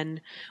 And then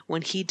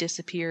when he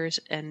disappears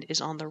and is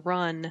on the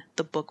run,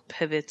 the book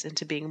pivots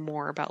into being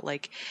more about,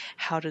 like,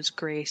 how does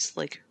Grace,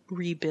 like,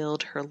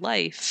 rebuild her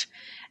life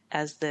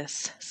as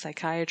this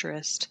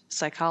psychologist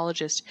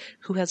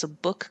who has a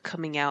book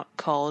coming out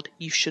called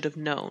You Should Have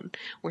Known,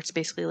 where it's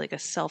basically like a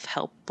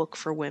self-help book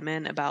for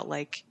women about,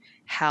 like,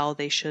 how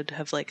they should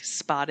have, like,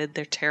 spotted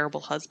their terrible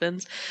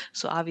husbands.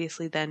 So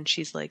obviously then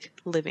she's, like,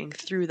 living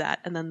through that.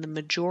 And then the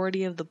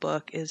majority of the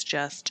book is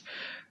just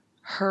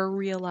her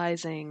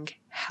realizing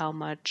how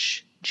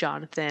much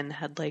Jonathan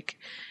had, like,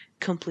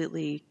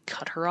 completely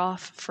cut her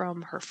off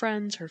from her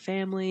friends, her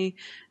family,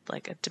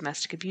 like a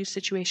domestic abuse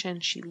situation.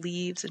 She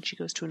leaves and she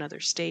goes to another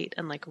state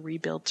and like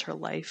rebuilds her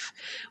life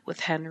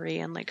with Henry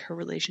and like her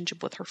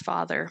relationship with her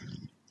father.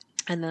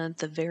 And then at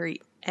the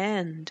very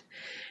end,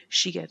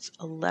 she gets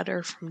a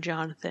letter from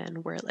Jonathan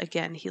where,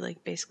 again, he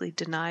like basically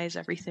denies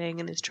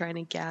everything and is trying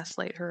to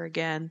gaslight her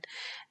again.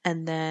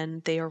 And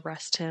then they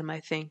arrest him,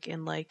 I think,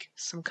 in like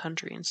some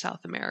country in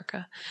South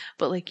America.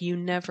 But like you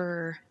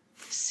never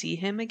see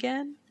him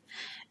again.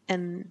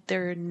 And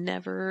it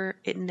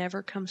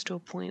never comes to a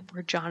point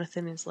where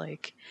Jonathan is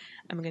like,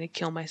 I'm going to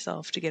kill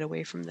myself to get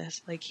away from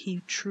this. Like,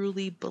 he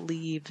truly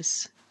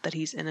believes that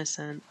he's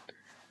innocent,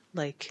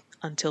 like,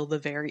 until the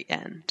very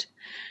end.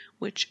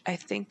 Which I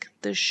think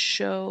the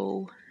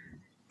show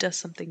does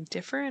something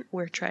different,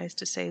 where it tries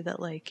to say that,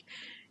 like,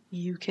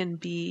 you can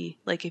be,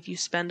 like, if you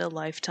spend a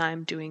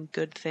lifetime doing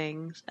good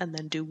things and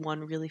then do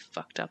one really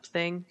fucked up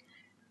thing,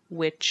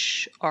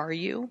 which are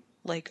you?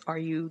 Like, are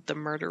you the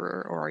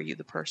murderer or are you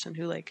the person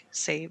who, like,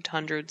 saved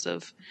hundreds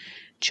of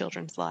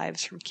children's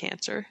lives from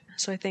cancer?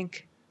 So I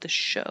think the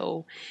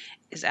show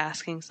is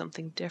asking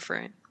something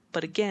different.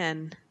 But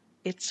again,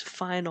 its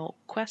final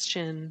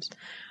questions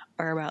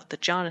are about the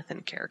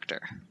Jonathan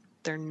character.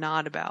 They're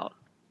not about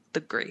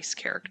the Grace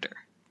character.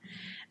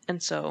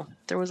 And so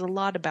there was a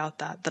lot about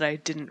that I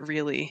didn't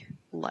really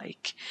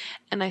like.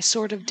 And I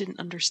sort of didn't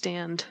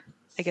understand,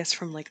 I guess,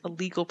 from like a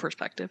legal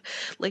perspective,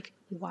 like,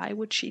 why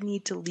would she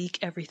need to leak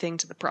everything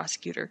to the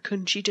prosecutor?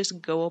 Couldn't she just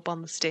go up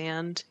on the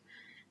stand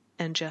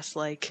and just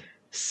like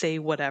say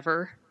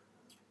whatever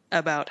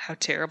about how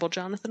terrible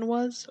Jonathan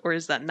was? Or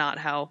is that not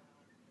how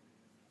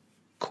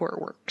court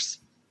works?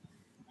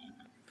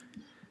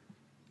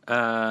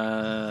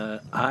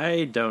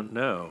 I don't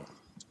know.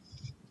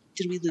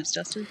 Did we lose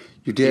Dustin?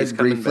 You did He's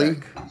coming briefly.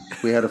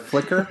 back. We had a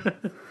flicker,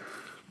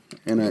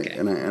 and Okay.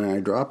 I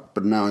dropped,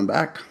 but now I'm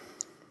back.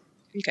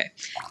 Okay.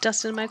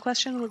 Dustin, my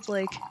question was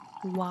like,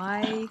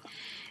 why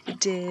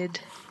did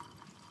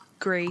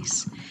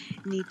Grace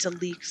need to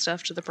leak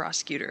stuff to the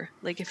prosecutor?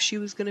 Like, if she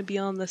was going to be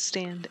on the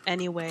stand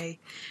anyway,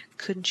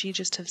 couldn't she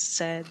just have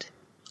said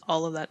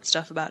all of that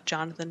stuff about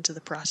Jonathan to the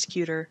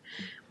prosecutor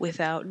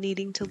without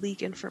needing to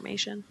leak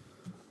information?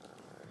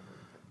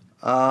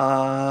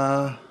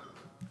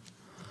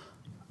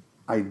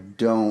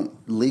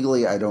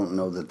 Legally, I don't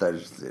know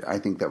I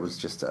think that was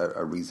just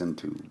a reason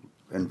to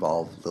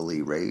involve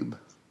Lily Rabe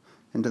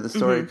into the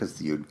story,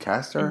 because you'd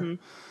cast her. Mm-hmm.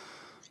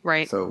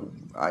 Right. So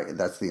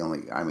that's the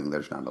only,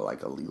 there's not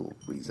a legal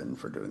reason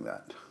for doing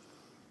that.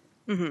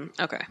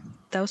 Mm-hmm. Okay.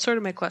 That was sort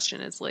of my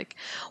question, is like,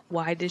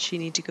 why did she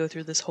need to go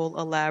through this whole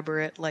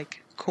elaborate,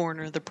 like,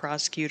 corner the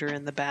prosecutor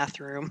in the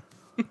bathroom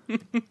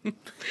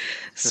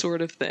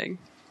sort of thing?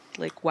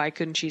 Like, why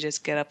couldn't she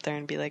just get up there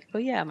and be like, oh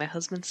yeah, my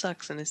husband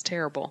sucks and is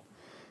terrible?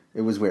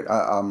 It was weird.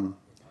 I'm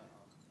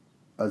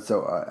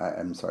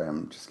sorry,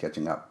 I'm just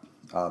catching up.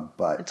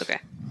 But It's okay.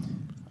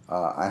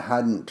 I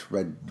hadn't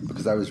read,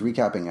 because I was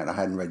recapping it, I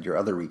hadn't read your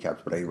other recaps,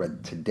 but I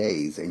read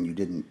today's, and you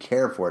didn't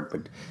care for it,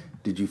 but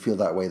did you feel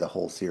that way the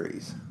whole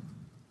series?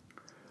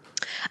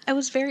 I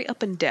was very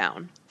up and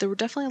down. There were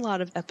definitely a lot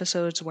of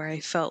episodes where I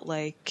felt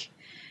like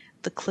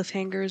the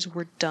cliffhangers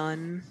were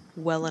done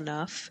well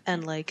enough,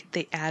 and like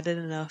they added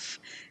enough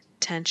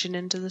tension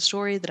into the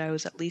story that I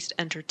was at least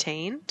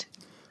entertained.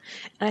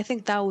 And I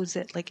think that was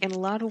it. Like, in a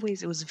lot of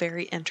ways, it was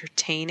very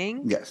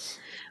entertaining. Yes.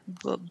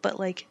 But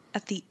like,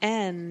 at the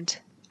end,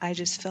 I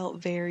just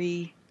felt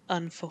very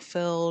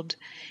unfulfilled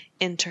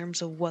in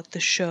terms of what the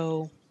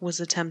show was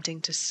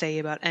attempting to say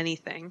about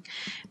anything.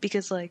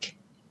 Because, like,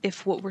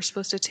 if what we're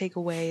supposed to take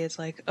away is,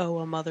 like, oh,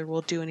 a mother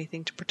will do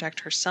anything to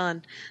protect her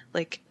son,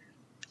 like,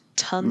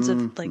 tons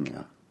of, like...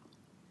 Yeah.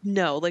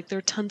 No, like, there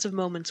are tons of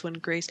moments when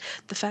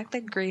the fact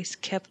that Grace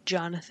kept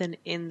Jonathan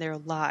in their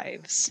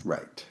lives...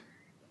 Right.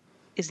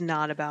 is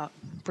not about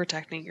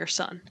protecting your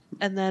son.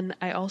 And then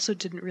I also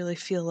didn't really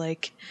feel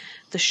like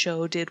the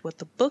show did what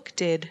the book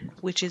did,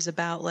 which is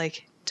about,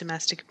 like,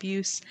 domestic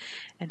abuse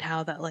and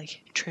how that,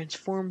 like,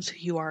 transforms who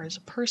you are as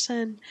a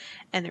person.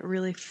 And it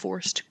really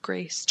forced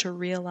Grace to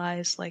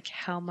realize, like,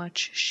 how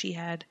much she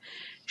had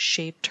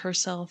shaped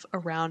herself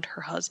around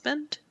her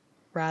husband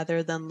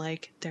rather than,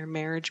 like, their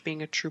marriage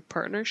being a true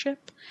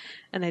partnership.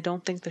 And I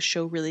don't think the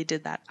show really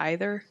did that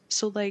either.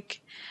 So,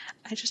 like,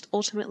 I just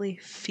ultimately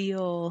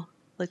feel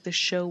like the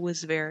show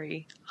was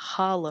very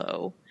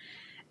hollow,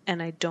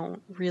 and I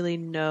don't really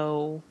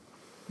know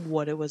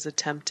what it was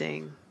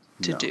attempting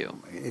to do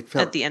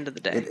at the end of the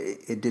day.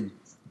 It did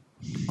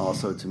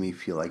also, to me,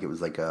 feel like it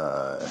was like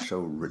a show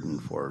written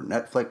for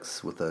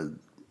Netflix with a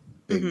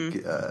big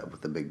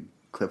with the big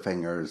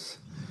cliffhangers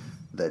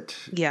that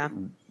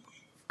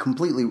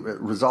completely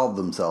resolved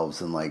themselves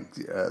in like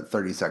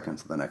 30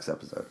 seconds of the next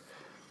episode.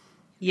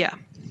 Yeah.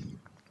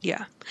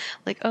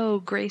 Like, oh,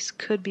 Grace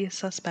could be a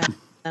suspect.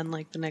 then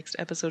like the next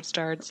episode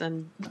starts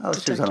and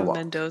Detective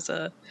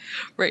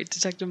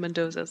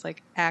Mendoza's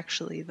like,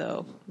 actually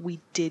though, we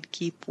did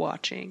keep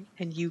watching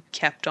and you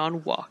kept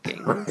on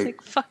walking. Right. And it's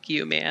like, fuck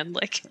you, man.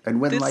 Like, and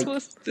when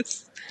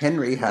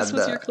Henry had this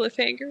was your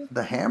cliffhanger.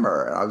 The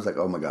hammer, and I was like,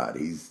 oh my god,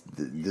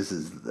 this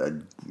is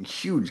a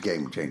huge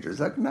game changer. It's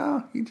like,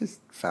 no, he just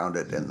found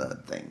it in the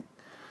thing.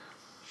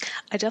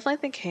 I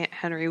definitely think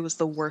Henry was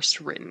the worst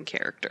written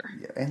character.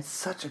 Yeah, and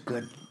such a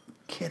good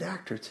kid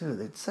actor too.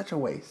 It's such a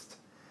waste.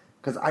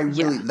 Because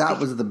that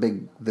was the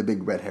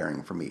big red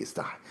herring for me, is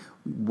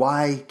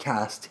why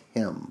cast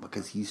him?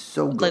 Because he's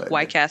so good. Like,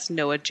 why cast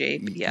Noah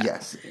Jape? Yeah.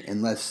 Yes,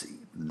 unless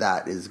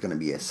that is going to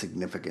be a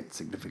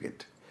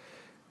significant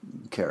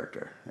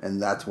character.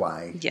 And that's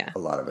why a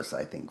lot of us,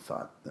 I think,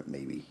 thought that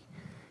maybe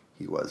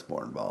he was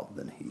more involved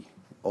than he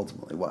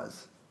ultimately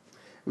was.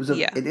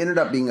 It ended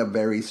up being a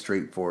very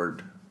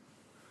straightforward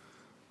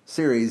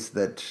series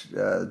that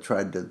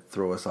tried to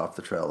throw us off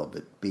the trail of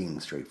it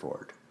being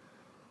straightforward.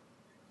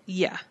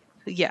 Yeah.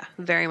 Yeah,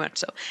 very much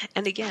so.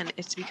 And again,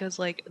 it's because,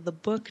 like, the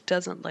book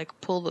doesn't, like,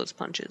 pull those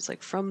punches.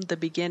 Like, from the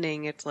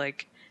beginning, it's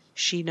like,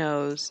 she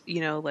knows,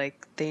 you know,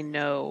 like, they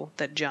know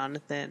that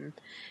Jonathan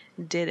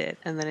did it,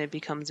 and then it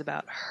becomes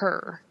about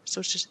her.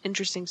 So it's just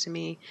interesting to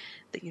me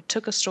that you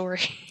took a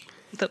story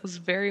that was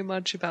very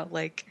much about,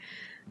 like,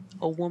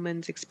 a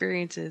woman's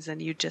experiences,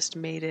 and you just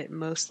made it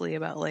mostly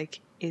about, like,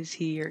 is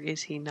he or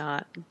is he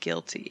not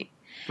guilty?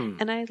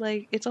 And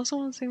it's also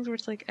one of those things where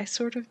it's like, I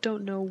sort of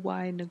don't know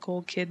why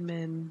Nicole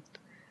Kidman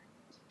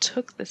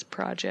took this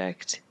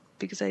project,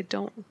 because I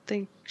don't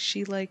think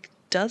she, like,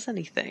 does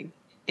anything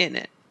in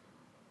it.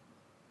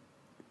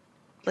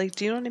 Like,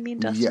 do you know what I mean,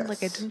 Dustin? Yes.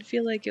 Like, I didn't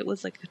feel like it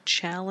was, like, a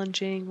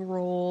challenging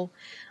role.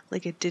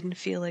 Like, it didn't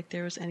feel like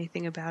there was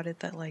anything about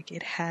it that, like,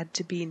 it had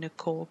to be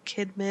Nicole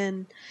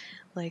Kidman.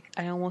 Like,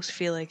 I almost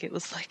feel like it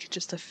was, like,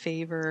 just a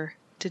favor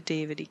to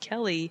David E.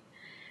 Kelley,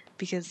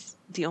 because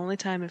the only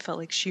time it felt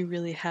like she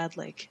really had,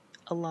 like,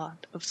 a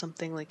lot of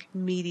something, like,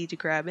 meaty to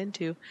grab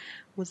into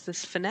was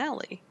this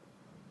finale.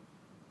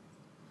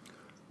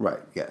 Right,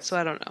 yes. So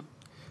I don't know.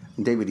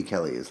 David E.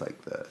 Kelley is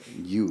like the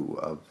you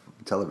of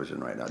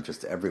television right now,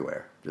 just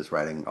everywhere, just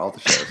writing all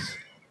the shows.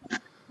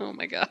 Oh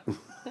my god.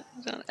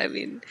 I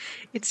mean,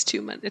 it's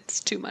too much. It's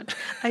too much.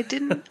 I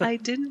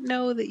didn't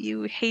know that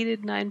you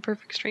hated 9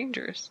 Perfect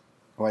Strangers.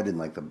 Oh, I didn't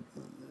like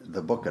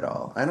the book at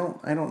all. I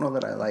don't know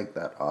that I like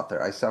that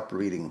author. I stopped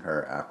reading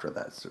her after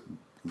that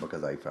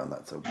because I found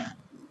that so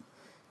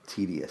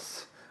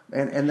tedious.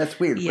 And that's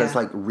weird because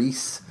like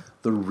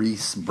the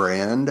Reese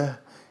brand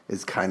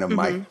is kind of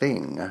my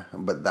thing,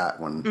 but that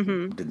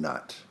one did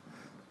not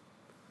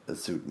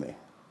suit me.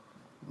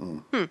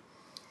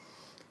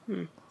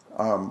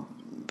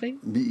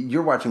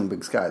 You're watching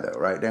Big Sky though,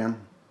 right,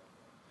 Dan?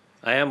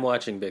 I am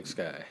watching Big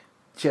Sky.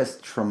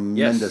 Just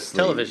tremendously. Yes,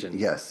 television.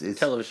 Yes, it's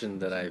television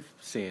that I've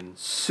seen.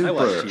 Super. I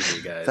watch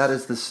TV, guys.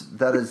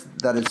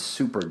 That is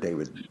super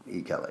David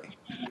E. Kelley,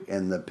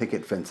 and the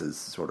picket fences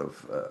sort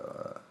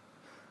of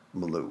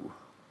milieu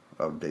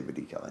of David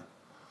E. Kelley,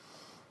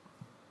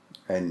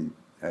 and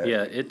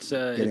it's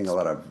getting a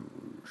lot of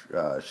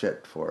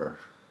shit for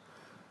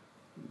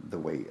the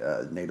way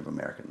Native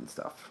American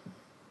stuff,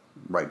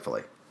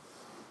 rightfully.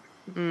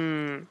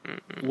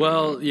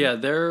 Well, yeah,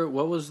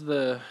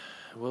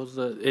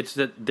 it's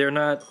that they're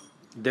not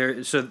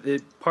there. So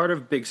part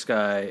of Big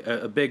Sky,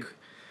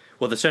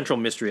 the central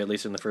mystery, at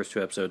least in the first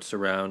 2 episodes,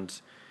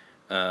 surrounds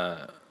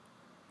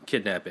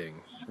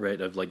kidnapping, right,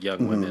 of like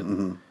young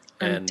women.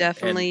 I'm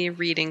definitely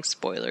reading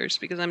spoilers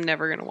because I'm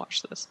never going to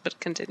watch this. But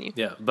continue.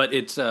 Yeah, but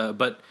it's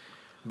but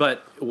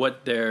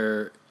what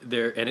they're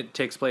and it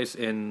takes place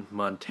in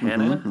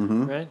Montana,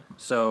 right?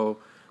 So,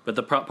 but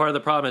the part of the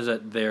problem is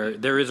that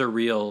there is a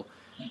real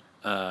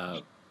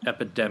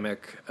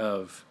epidemic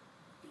of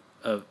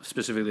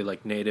specifically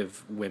like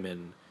Native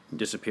women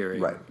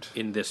disappearing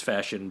in this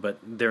fashion, but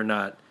they're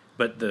not.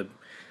 But the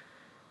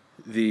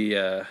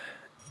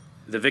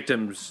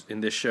victims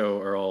in this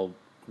show are all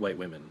white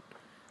women.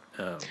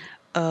 So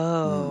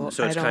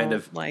it's kind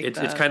of like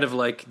it's kind of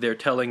like they're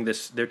telling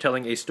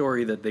a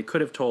story that they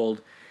could have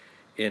told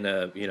in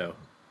a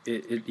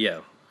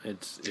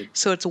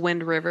So it's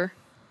Wind River.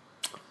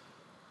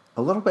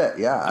 A little bit,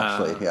 yeah,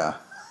 actually, yeah.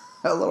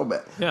 A little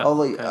bit. Yeah,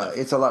 only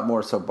it's a lot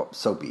more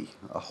soapy.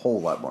 A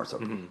whole lot more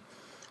soapy.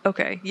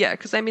 Okay, yeah,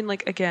 because I mean,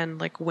 like, again,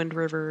 like, Wind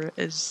River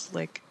is,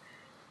 like,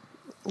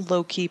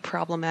 low-key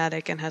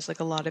problematic and has, like,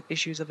 a lot of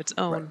issues of its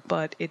own,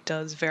 but it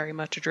does very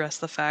much address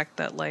the fact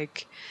that,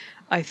 like,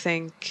 I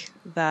think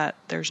that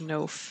there's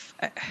no...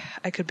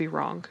 I could be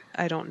wrong.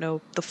 I don't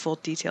know the full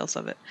details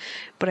of it.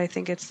 But I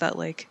think it's that,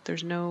 like,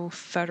 there's no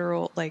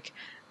federal... Like,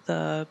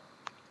 the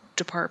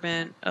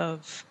Department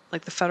of...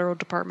 Like, the federal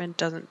department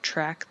doesn't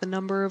track the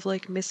number of,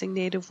 like, missing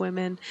Native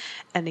women.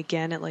 And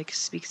again, it, like,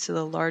 speaks to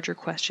the larger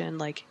question,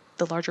 like,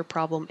 the larger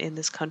problem in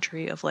this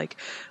country of, like,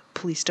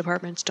 police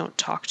departments don't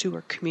talk to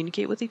or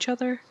communicate with each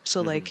other.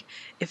 So like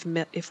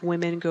if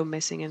women go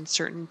missing in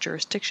certain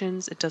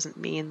jurisdictions, it doesn't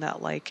mean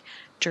that like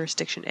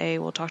jurisdiction A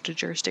will talk to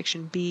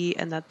jurisdiction B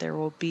and that there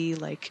will be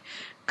like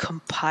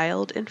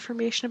compiled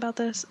information about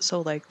this.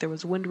 So like there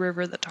was Wind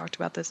River that talked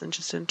about this, and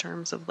just in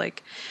terms of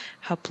like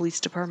how police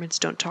departments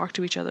don't talk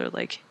to each other,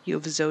 like you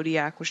have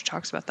Zodiac, which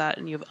talks about that,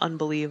 and you have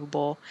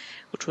Unbelievable,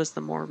 which was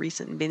the more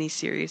recent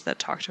miniseries that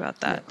talked about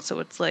that. Yeah. So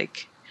it's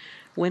like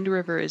Wind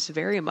River is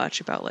very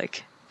much about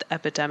like the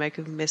epidemic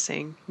of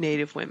missing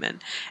Native women,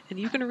 and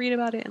you can read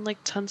about it in like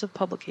tons of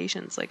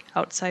publications. Like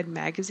Outside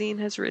Magazine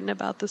has written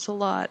about this a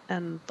lot,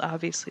 and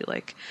obviously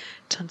like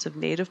tons of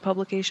Native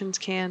publications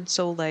can.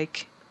 So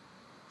like,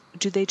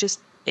 do they just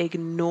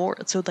ignore,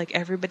 so like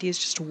everybody is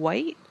just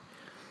white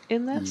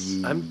in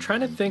this? I'm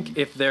trying to think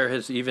if there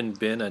has even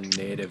been a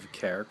Native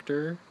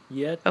character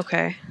yet.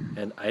 Okay.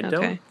 And I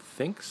don't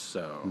think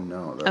so.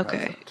 No, there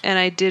hasn't. And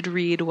I did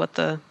read what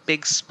the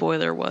big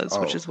spoiler was,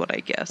 which is what I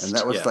guessed. And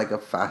that was like a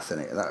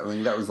fascinating,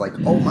 that was like,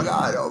 oh my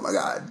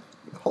god,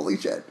 holy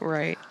shit.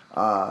 Right.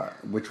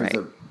 Which was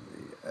a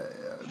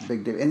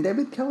big deal. And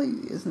David Kelly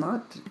is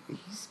not,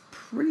 he's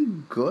pretty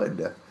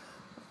good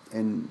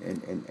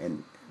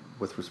in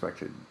with respect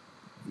to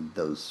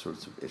those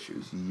sorts of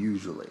issues,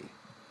 usually.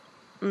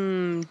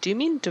 Do you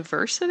mean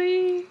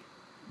diversity?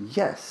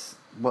 Yes.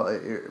 Well,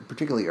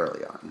 particularly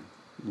early on.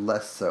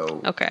 Less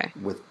so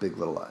with Big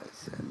Little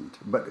Lies.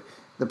 But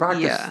the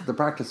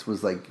practice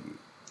was like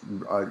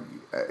a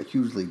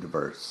hugely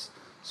diverse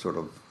sort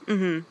of,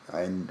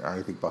 and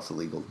I think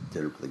Bustle Eagle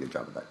did a really good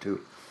job of that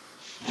too.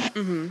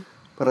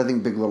 But I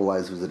think Big Little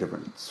Lies was a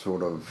different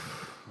sort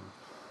of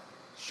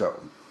show.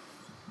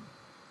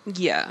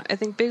 Yeah, I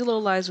think Big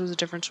Little Lies was a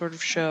different sort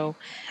of show,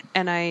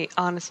 and I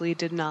honestly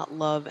did not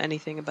love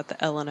anything about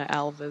the Elena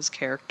Alves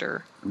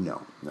character.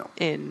 No.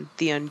 In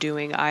The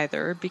Undoing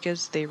either,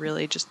 because they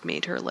really just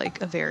made her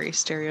like a very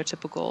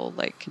stereotypical,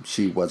 like,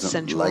 she wasn't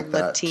sensual like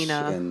that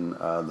Latina in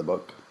the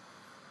book.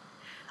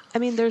 I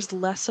mean, there's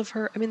less of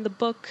her. I mean, the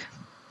book.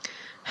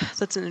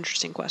 That's an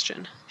interesting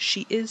question.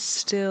 She is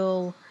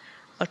still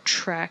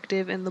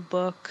attractive in the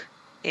book,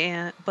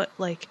 but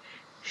like,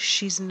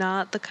 she's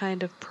not the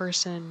kind of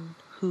person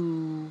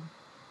who,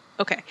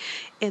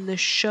 in the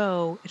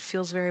show, it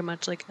feels very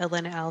much like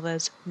Elena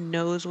Alves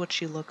knows what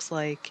she looks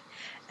like,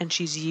 and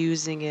she's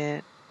using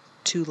it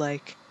to,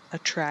 like,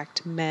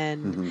 attract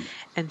men,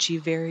 and she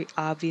very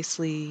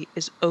obviously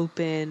is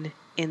open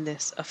in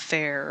this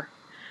affair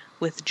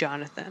with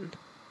Jonathan.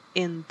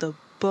 In the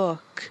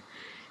book,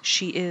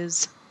 she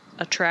is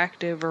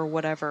attractive or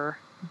whatever,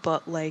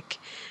 but, like,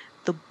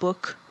 the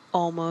book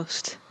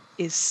almost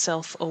is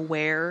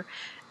self-aware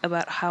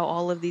about how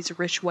all of these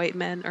rich white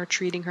men are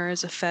treating her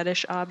as a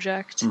fetish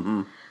object.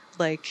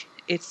 Like,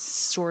 it's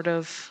sort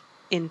of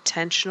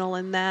intentional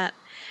in that.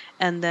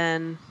 And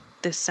then,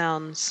 this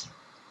sounds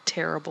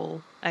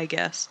terrible, I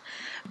guess,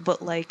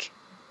 but like,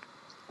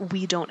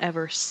 we don't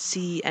ever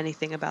see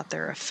anything about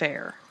their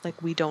affair.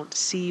 Like, we don't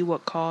see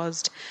what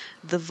caused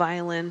the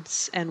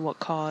violence and what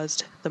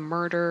caused the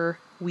murder.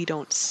 We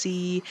don't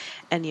see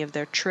any of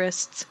their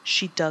trysts.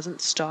 She doesn't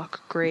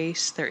stalk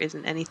Grace. There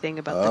isn't anything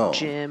about the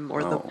gym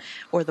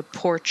or the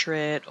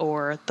portrait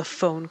or the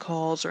phone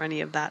calls or any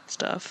of that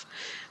stuff.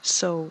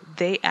 So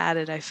they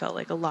added, I felt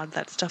like, a lot of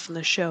that stuff in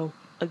the show,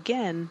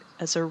 again,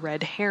 as a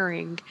red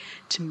herring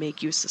to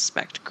make you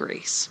suspect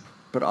Grace.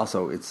 But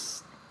also,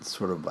 it's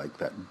sort of like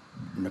that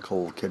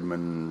Nicole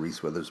Kidman,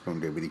 Reese Witherspoon,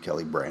 David E.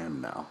 Kelly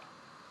brand now.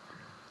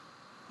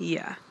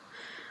 Yeah.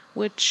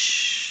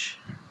 Which,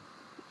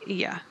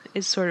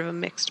 is sort of a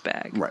mixed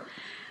bag. Right.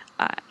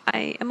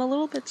 I am a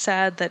little bit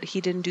sad that he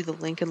didn't do the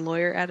Lincoln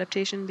Lawyer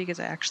adaptation, because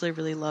I actually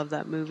really love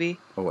that movie.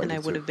 I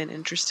would have been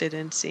interested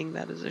in seeing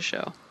that as a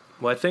show.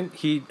 Well, I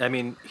think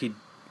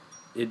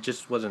it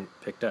just wasn't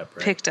picked up,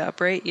 right? Picked up,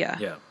 right? Yeah.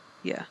 Yeah.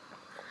 Yeah.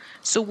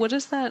 So what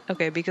is that?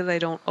 Okay, because I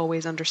don't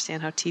always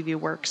understand how TV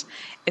works.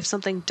 If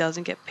something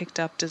doesn't get picked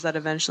up, does that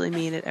eventually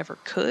mean it ever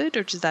could,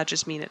 or does that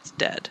just mean it's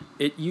dead?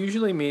 It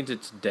usually means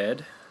it's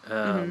dead,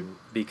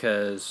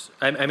 because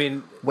I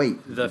mean, wait,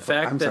 the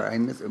fact that I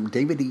missed,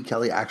 David E.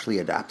 Kelly actually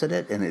adapted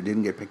it and it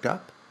didn't get picked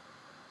up.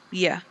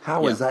 Yeah.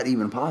 How is that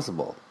even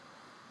possible?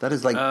 That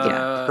is like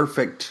the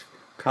perfect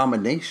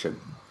combination.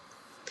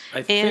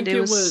 I think it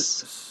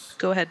was.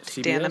 Go ahead,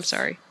 CBS? Dan. I'm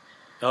sorry.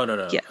 Oh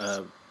no. Yes.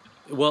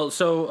 Well,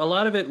 so a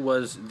lot of it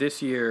was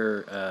this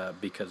year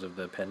because of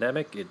the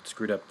pandemic. It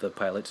screwed up the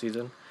pilot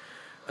season.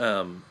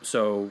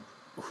 So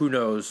who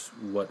knows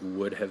what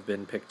would have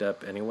been picked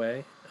up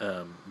anyway.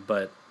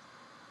 But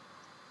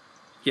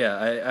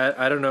yeah,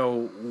 I don't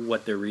know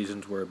what their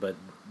reasons were, but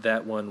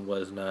that one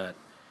was not.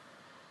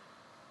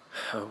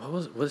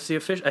 What was the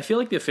official? I feel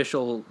like the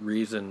official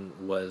reason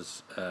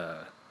was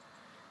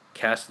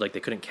cast, like they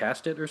couldn't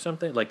cast it or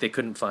something, like they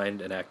couldn't find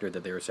an actor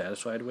that they were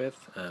satisfied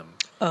with,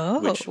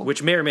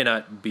 which may or may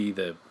not be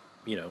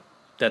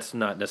that's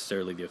not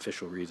necessarily the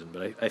official reason,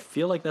 but I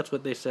feel like that's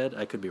what they said.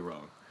 I could be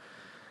wrong.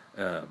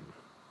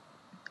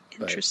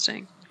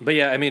 Interesting. But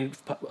yeah, I mean,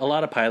 a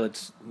lot of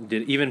pilots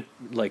did, even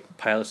like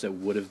pilots that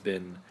would have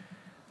been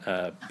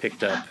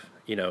picked up,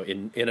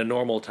 in a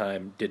normal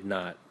time did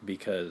not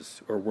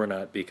because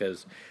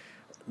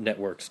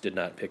networks did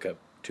not pick up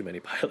too many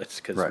pilots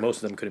because Right. most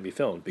of them couldn't be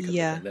filmed because of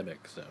the pandemic.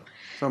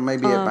 So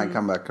maybe it might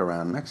come back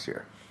around next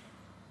year.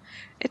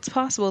 It's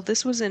possible.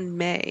 This was in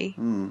May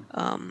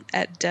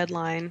at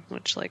Deadline,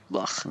 which but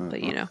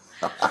yeah.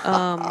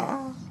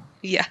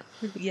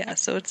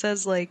 So it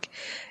says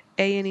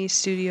A&E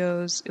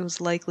Studios. It was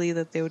likely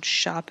that they would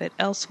shop it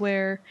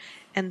elsewhere,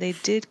 and they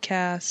did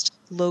cast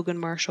Logan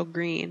Marshall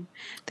Green.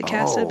 The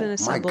cast had been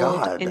assembled.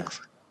 My God.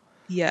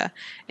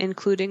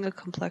 Including a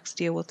complex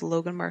deal with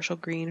Logan Marshall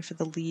Green for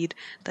the lead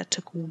that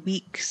took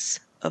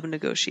weeks of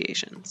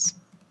negotiations.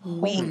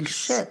 Holy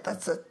shit!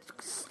 That's a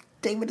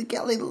David and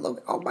Kelly.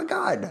 Oh my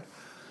God!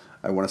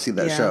 I want to see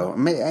that show.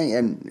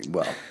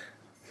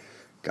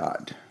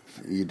 God,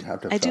 you'd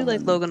have to. I do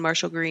like Logan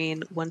Marshall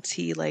Green once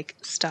he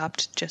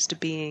stopped just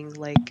being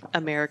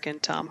American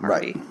Tom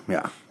Hardy. Right.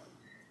 Yeah.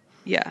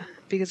 Yeah,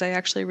 because I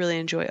actually really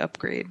enjoy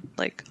Upgrade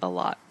a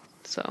lot.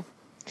 So.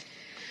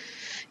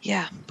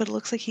 Yeah, but it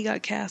looks like he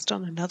got cast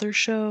on another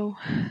show.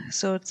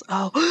 So it's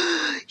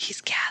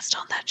he's cast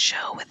on that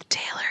show with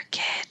Taylor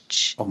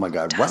Kitsch. Oh my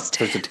God! Dustin. What?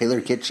 There's a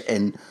Taylor Kitsch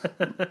and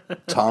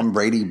Tom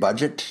Brady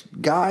budget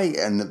guy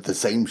and the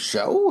same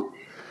show?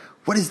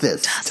 What is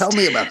this? Dustin. Tell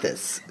me about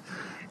this.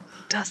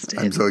 Dustin.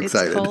 I'm so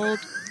excited.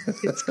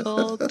 It's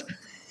called.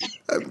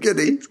 I'm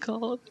kidding. It's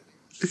called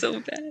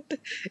so bad.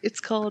 It's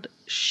called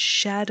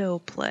Shadow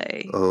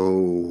Play.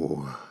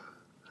 Oh.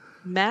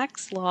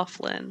 Max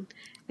Laughlin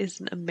is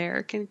an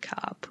American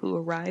cop who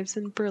arrives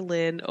in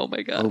Berlin. Oh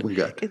my God!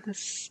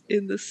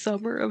 In the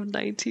summer of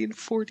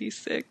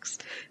 1946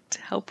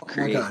 to help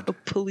create a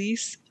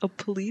police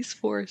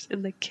force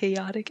in the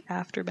chaotic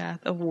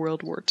aftermath of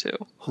World War II.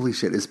 Holy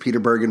shit! Is Peter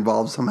Berg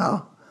involved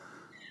somehow?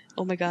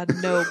 Oh my God,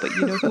 no! But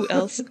you know who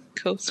else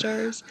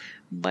co-stars?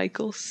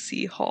 Michael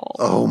C. Hall.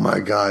 Oh my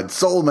God,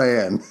 Soul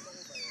Man.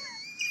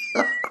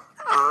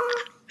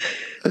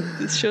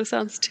 This show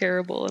sounds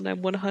terrible, and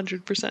I'm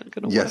 100%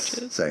 going to watch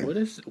it. Same. What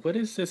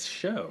is this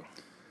show?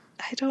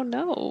 I don't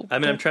know. I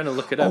mean, I'm trying to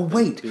look it up. Oh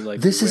wait,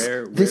 this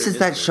is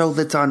that show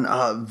that's on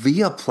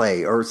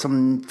Viaplay or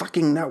some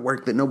fucking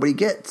network that nobody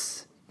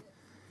gets.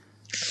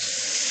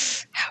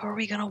 How are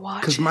we going to watch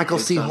it? Because Michael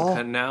C. Hall.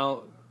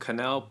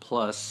 Canal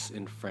Plus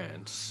in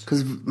France.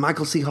 Because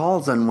Michael C.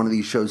 Hall's on one of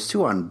these shows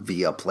too on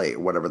Viaplay or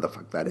whatever the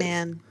fuck that is.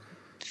 Man.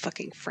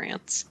 Fucking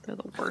France. They're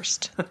the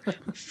worst.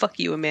 Fuck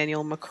you,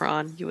 Emmanuel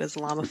Macron, you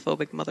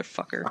Islamophobic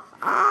motherfucker.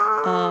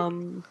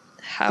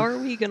 How are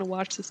we going to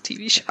watch this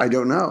TV show? I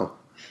don't know.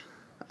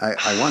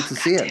 I want to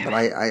see it, but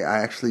I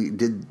actually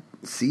did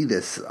see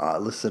this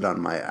listed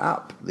on my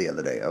app the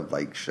other day of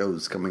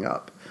shows coming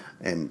up.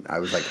 And I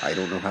was like, I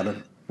don't know how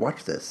to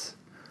watch this.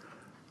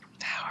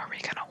 How are we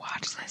going to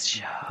watch this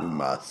show?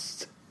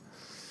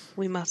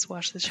 We must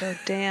watch the show.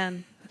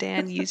 Dan,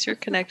 use your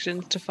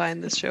connections to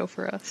find this show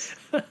for us.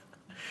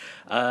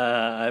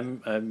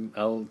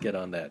 I'll get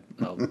on that.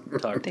 I'll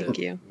talk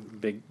to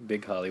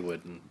big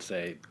Hollywood and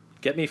say,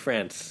 get me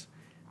France,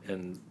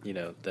 and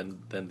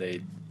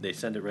then they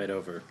send it right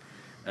over.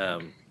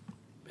 On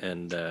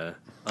that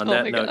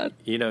note, God.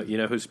 you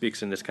know who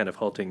speaks in this kind of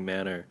halting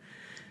manner,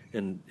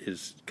 and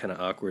is kind of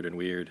awkward and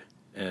weird.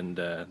 And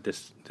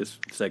this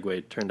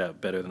segue turned out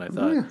better than I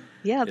thought.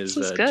 Yeah, this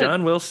is good.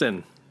 John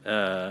Wilson.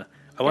 I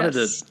wanted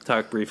to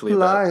talk briefly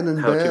about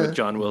How to with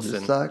John Wilson.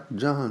 Just like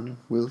John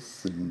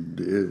Wilson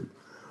did.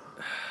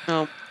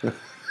 Oh.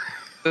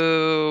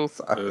 Ooh.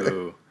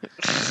 Sorry.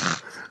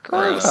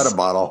 Gross. Out of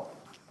bottle.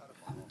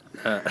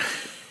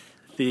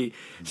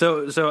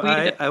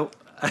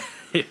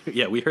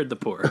 Yeah, we heard the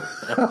pour.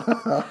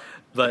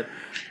 But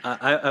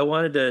I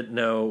wanted to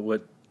know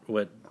what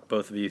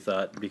both of you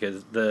thought,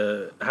 because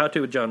the How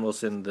to with John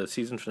Wilson, the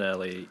season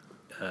finale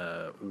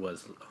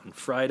was on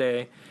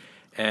Friday,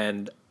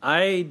 and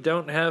I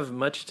don't have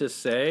much to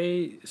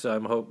say, so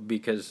I'm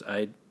because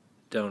I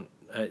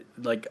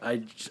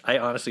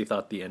honestly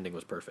thought the ending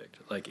was perfect.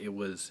 It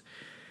was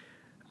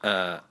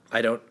I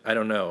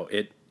don't know.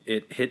 It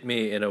hit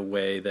me in a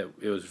way that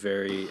it was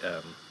very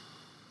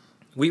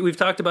we've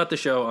talked about the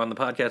show on the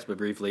podcast, but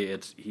briefly,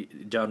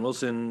 John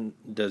Wilson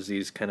does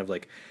these kind of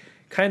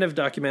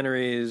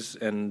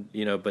documentaries, and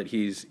but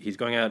he's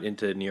going out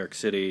into New York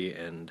City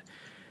and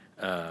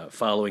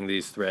following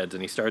these threads,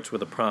 and he starts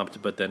with a prompt,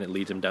 but then it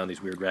leads him down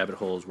these weird rabbit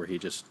holes where he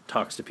just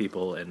talks to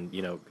people, and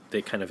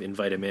they kind of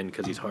invite him in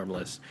because he's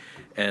harmless,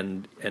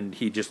 and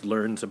he just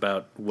learns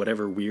about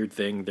whatever weird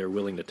thing they're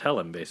willing to tell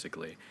him,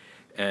 basically,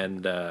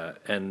 and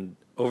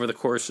over the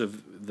course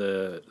of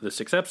the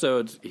 6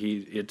 episodes,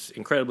 it's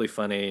incredibly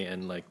funny,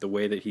 and the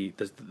way that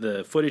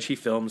the footage he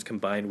films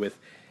combined with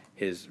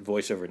his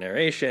voiceover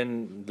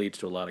narration leads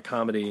to a lot of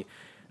comedy.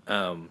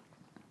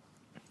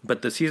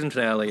 But the season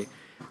finale,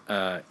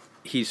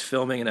 he's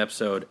filming an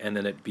episode, and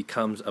then it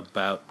becomes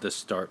about the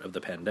start of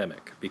the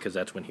pandemic, because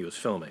that's when he was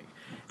filming.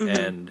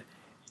 Mm-hmm.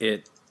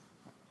 And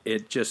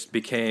it just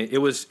became it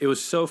was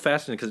so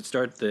fascinating because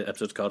the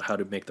episode's called How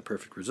to Make the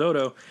Perfect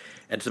Risotto,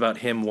 and it's about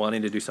him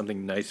wanting to do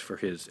something nice for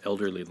his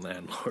elderly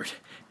landlord,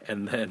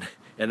 and then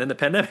the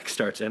pandemic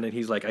starts, and then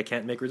he's like, I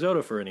can't make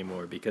risotto for her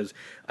anymore because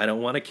I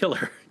don't want to kill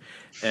her,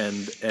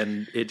 and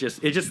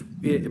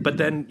but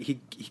then he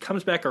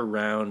comes back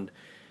around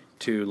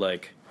to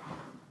like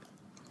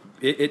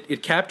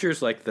it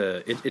captures like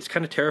it's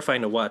kind of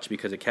terrifying to watch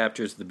because it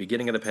captures the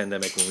beginning of the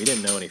pandemic when we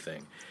didn't know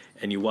anything.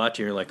 And you watch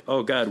and you're like,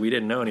 oh God, we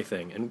didn't know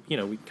anything. And,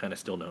 we kind of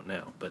still don't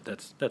now, but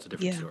that's a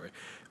different story.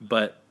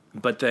 But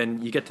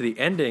then you get to the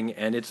ending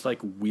and it's like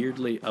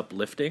weirdly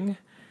uplifting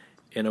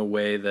in a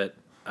way that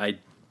I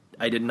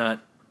did not,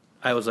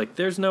 I was like,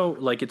 there's no,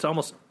 like, it's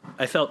almost,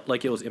 I felt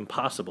like it was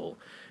impossible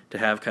to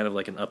have kind of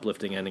like an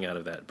uplifting ending out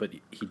of that. But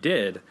he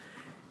did.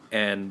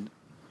 And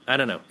I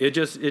don't know.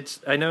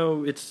 I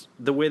know it's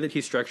the way that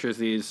he structures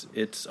these,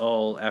 it's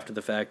all after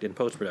the fact in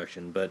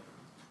post-production, but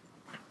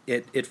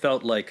it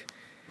felt like,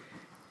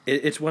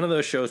 it's one of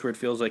those shows where it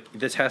feels like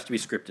this has to be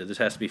scripted, this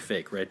has to be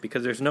fake, right?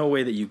 Because there's no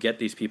way that you get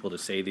these people to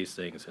say these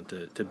things and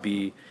to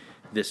be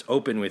this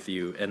open with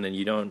you, and then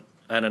you don't.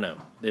 I don't know.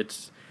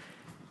 It's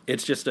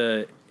just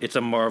it's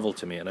a marvel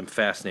to me, and I'm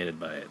fascinated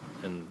by it.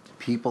 And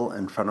people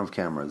in front of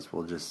cameras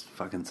will just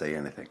fucking say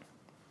anything.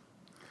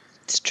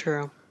 It's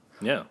true.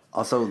 Yeah.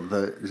 Also,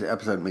 the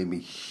episode made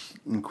me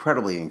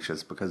incredibly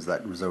anxious because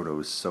that risotto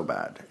was so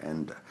bad,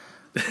 and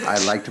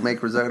I like to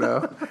make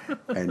risotto,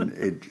 and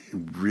it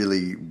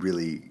really,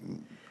 really,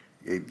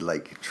 it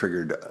like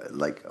triggered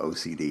like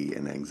OCD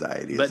and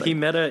anxiety. But he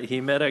met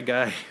a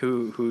guy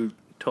who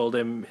told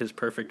him his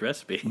perfect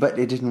recipe. But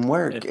it didn't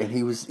work, and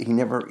he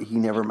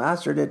never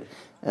mastered it,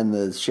 and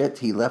the shit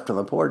he left on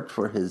the porch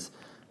for his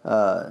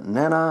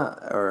nana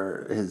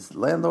or his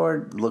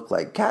landlord looked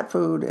like cat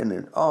food, and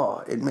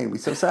it made me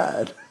so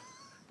sad.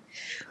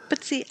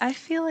 But see, I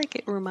feel like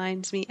it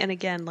reminds me, and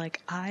again,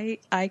 like I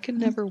could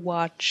never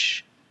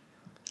watch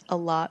a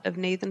lot of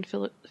Nathan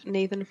for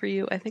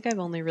You. I think I've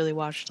only really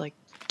watched like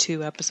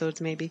 2 episodes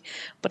maybe,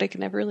 but I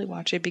could never really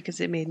watch it because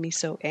it made me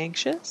so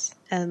anxious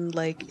and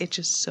like it's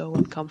just so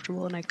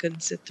uncomfortable and I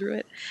couldn't sit through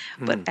it.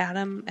 But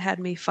Adam had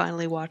me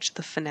finally watch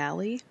the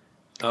finale.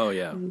 Oh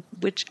yeah.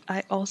 Which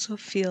I also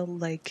feel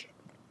like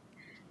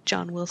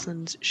John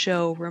Wilson's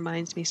show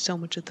reminds me so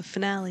much of the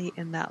finale,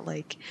 and that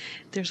like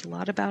there's a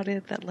lot about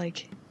it that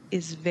like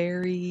is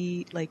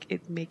very like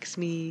it makes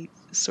me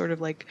sort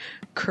of like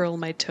curl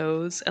my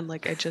toes and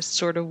like I just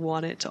sort of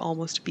want it to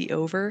almost be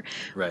over.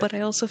 Right. But I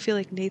also feel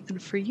like Nathan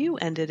for You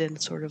ended in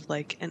sort of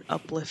like an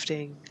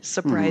uplifting,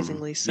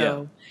 surprisingly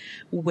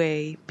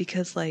way,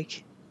 because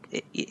like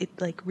it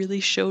like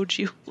really showed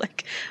you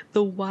like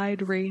the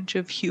wide range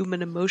of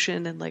human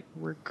emotion and like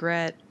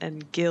regret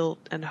and guilt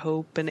and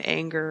hope and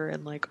anger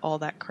and like all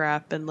that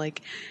crap, and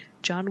like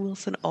John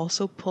Wilson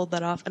also pulled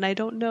that off. And I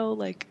don't know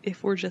like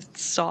if we're just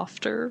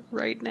softer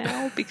right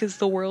now because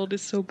the world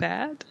is so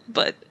bad,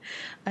 but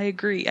I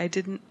agree. I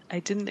didn't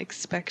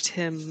expect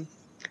him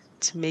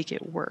to make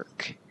it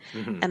work.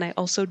 Mm-hmm. And I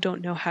also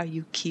don't know how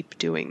you keep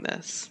doing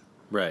this.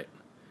 Right.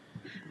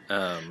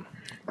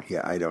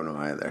 Yeah, I don't know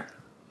either.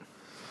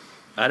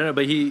 I don't know,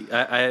 but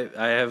I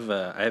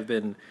have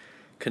been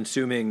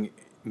consuming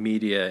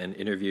media and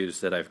interviews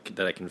that I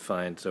can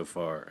find so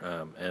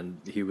far,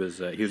 and he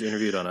was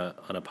interviewed on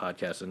a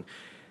podcast, and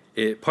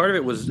part of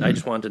it was I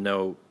just wanted to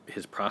know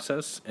his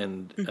process,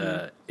 and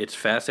it's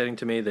fascinating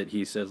to me that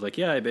he says like,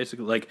 yeah, I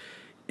basically like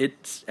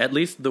it's at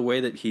least the way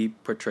that he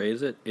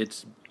portrays it.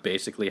 It's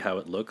basically how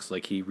it looks.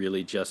 Like he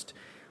really just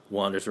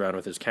wanders around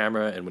with his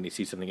camera, and when he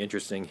sees something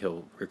interesting,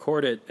 he'll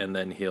record it, and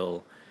then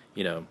he'll,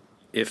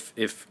 if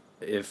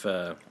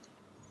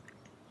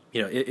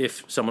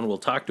someone will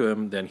talk to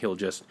him, then he'll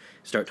just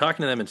start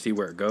talking to them and see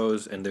where it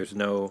goes. And there's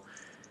no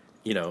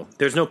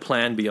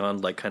plan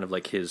beyond like kind of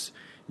like his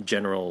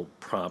general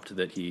prompt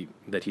that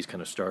he's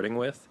kind of starting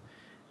with.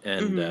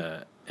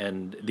 And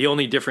and the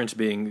only difference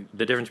being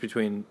the difference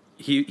between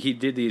he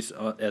did these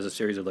as a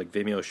series of like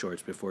Vimeo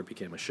shorts before it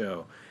became a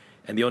show.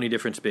 And the only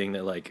difference being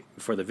that like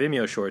for the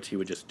Vimeo shorts, he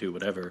would just do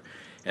whatever.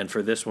 And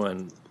for this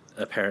one,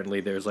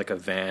 apparently there's like a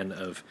van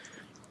of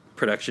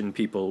production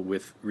people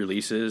with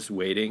releases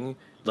waiting,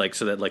 like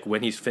so that like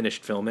when he's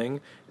finished filming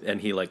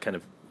and he like kind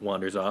of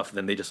wanders off,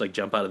 then they just like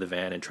jump out of the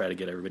van and try to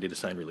get everybody to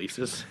sign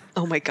releases.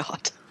 Oh my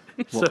god.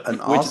 Which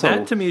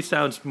that to me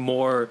sounds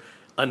more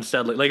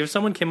unsettling. Like if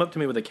someone came up to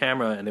me with a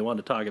camera and they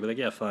wanted to talk, I'd be like,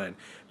 yeah, fine.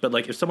 But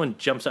like if someone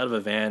jumps out of a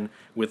van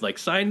with like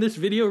sign this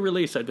video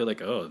release, I'd be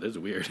like, oh, this is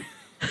weird.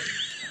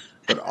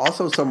 But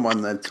also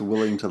someone that's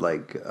willing to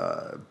like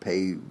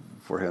pay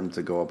for him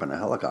to go up in a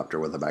helicopter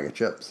with a bag of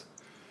chips.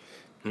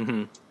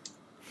 Mm-hmm.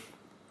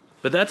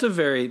 But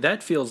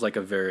that feels like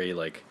a very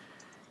like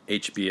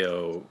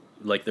HBO,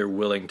 like they're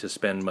willing to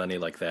spend money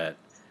like that.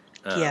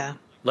 Yeah.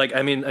 Like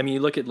I mean, you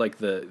look at like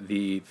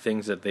the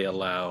things that they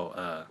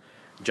allow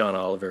John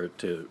Oliver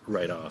to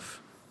write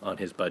off on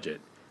his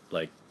budget,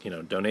 like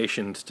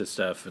donations to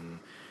stuff and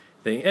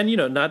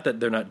not that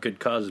they're not good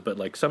causes, but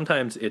like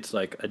sometimes it's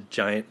like a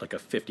giant like a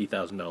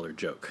 $50,000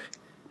 joke.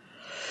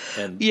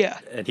 and Yeah.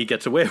 and he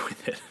gets away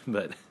with it.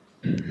 But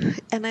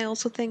And I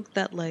also think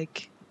that,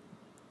 like,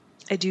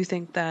 I do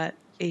think that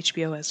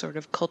HBO has sort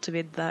of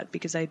cultivated that,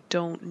 because I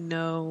don't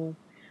know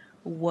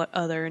what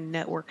other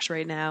networks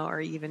right now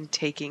are even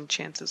taking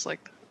chances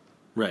like that.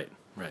 right.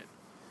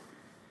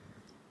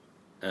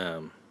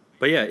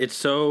 But yeah, it's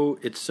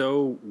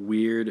so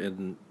weird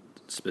and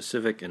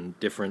specific and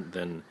different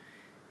than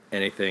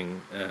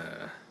anything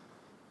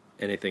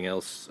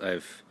else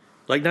I've,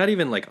 like, not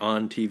even like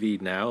on TV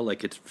now.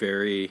 Like, it's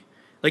very,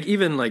 like,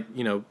 even like,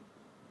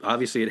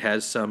 obviously it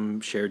has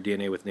some shared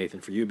DNA with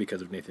Nathan For You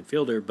because of Nathan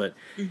Fielder, but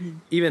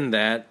even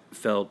that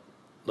felt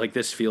like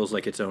this feels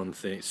like its own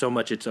thing, so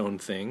much its own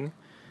thing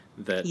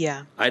that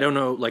I don't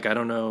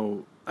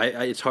know.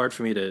 It's hard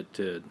for me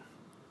to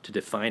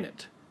define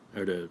it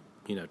or to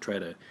try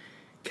to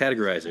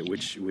categorize it,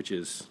 which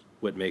is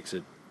what makes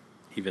it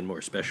even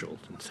more special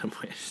in some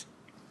ways.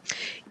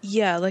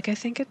 Yeah, like, I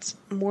think it's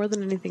more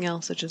than anything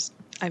else.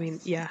 I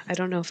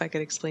don't know if I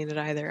could explain it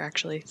either,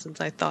 actually, since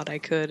I thought I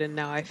could, and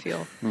now I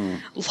feel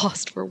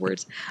lost for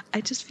words.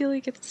 I just feel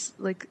like it's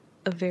like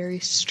a very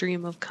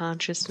stream of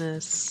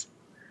consciousness,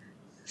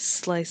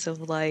 slice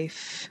of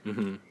life,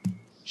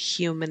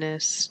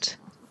 humanist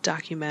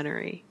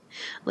documentary.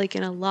 Like,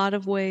 in a lot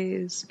of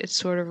ways, it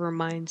sort of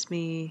reminds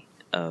me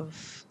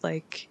of,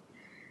 like,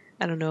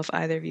 I don't know if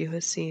either of you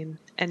has seen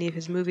any of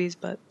his movies,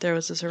 but there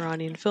was this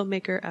Iranian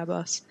filmmaker,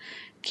 Abbas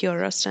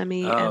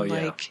Kiarostami,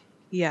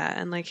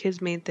 and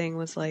his main thing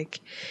was, like,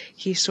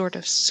 he sort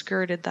of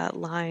skirted that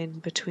line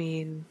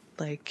between,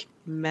 like,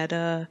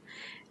 meta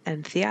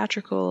and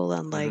theatrical,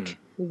 and, like,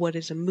 what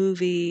is a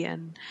movie,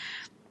 and,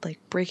 like,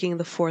 breaking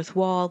the fourth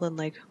wall. And,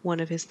 like, one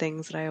of his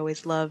things that I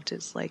always loved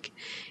is, like,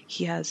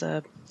 he has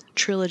a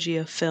trilogy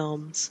of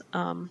films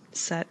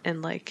set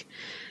in, like,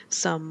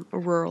 some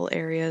rural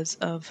areas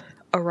of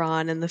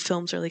Iran, and the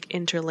films are, like,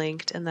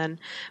 interlinked, and then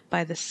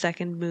by the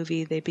second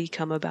movie they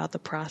become about the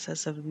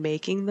process of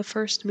making the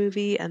first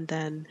movie, and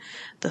then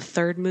the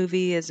third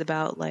movie is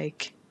about,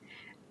 like,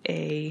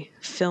 a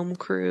film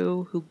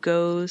crew who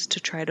goes to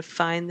try to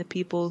find the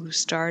people who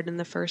starred in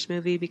the first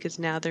movie, because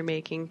now they're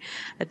making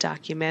a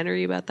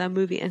documentary about that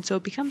movie. And so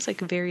it becomes,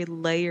 like, very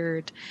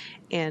layered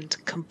and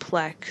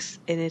complex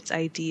in its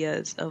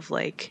ideas of,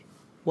 like,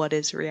 what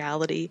is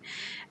reality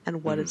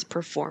and what is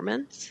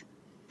performance.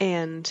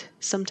 And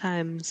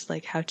sometimes,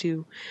 like, How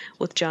To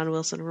with John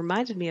Wilson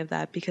reminded me of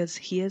that, because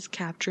he is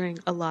capturing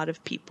a lot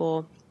of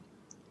people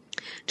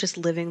just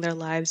living their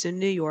lives in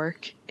New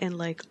York and,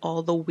 like,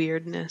 all the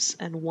weirdness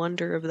and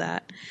wonder of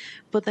that.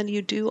 But then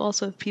you do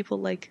also have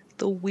people like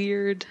the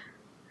weird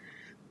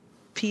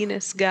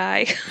penis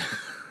guy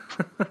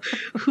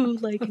who,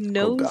 like,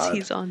 knows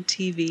he's on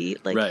TV.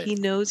 Like, he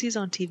knows he's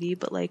on TV,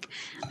 but, like,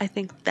 I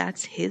think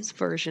that's his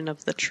version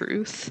of the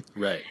truth.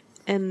 Right.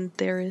 And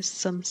there is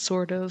some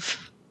sort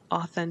of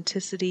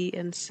authenticity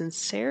and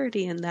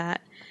sincerity in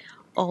that,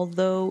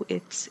 although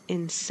it's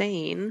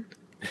insane.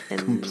 And,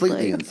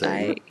 completely like,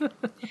 insane.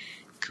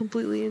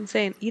 Completely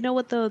insane. You know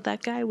what, though?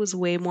 That guy was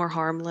way more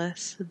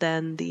harmless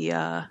than the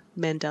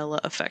Mandela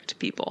effect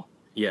people.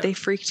 Yeah. They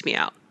freaked me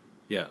out.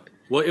 Yeah.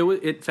 Well,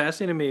 it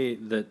fascinated me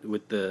that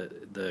with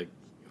the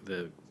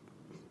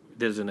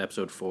there's an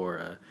episode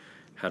for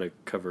how to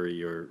cover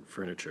your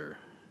furniture,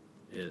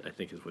 I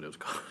think is what it was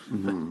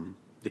called,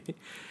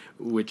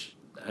 which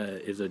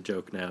is a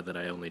joke now that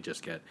I only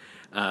just get.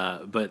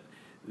 But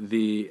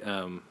the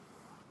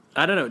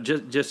I don't know,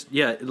 just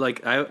yeah,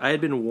 like I had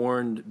been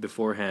warned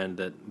beforehand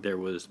that there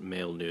was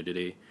male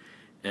nudity,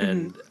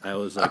 and I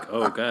was like,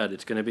 oh god,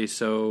 it's gonna be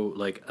so,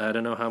 like, I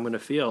don't know how I'm gonna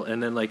feel,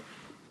 and then, like,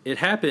 it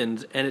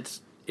happened, and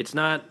it's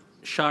not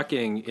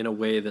shocking in a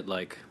way that,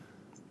 like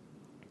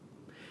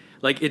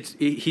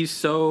he's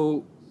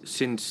so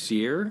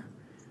sincere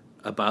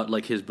about,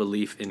 like, his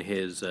belief in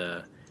his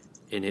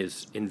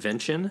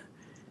invention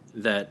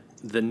that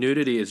the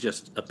nudity is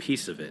just a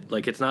piece of it.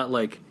 Like, it's not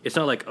like,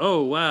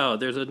 oh wow,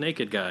 there's a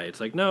naked guy. It's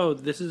like, no,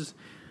 this is,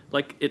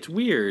 like, it's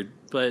weird,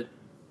 but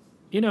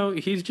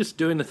he's just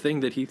doing the thing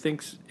that he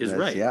thinks is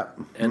right. Yeah.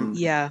 And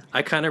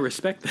I kind of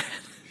respect that.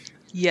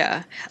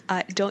 Yeah.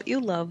 Don't you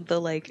love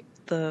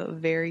the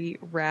very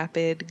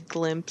rapid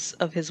glimpse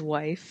of his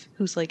wife,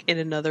 who's, like, in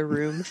another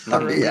room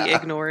thoroughly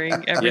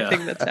ignoring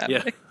everything that's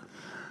happening?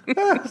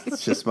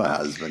 It's just my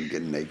husband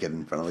getting naked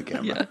in front of the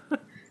camera.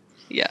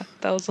 Yeah,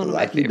 that was one of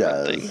my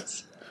favorite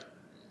things.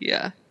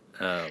 Yeah.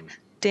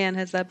 Dan,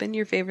 has that been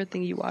your favorite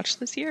thing you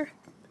watched this year?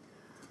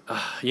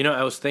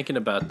 I was thinking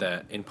about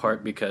that in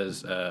part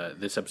because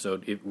this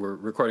episode, we're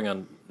recording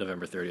on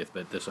November 30th,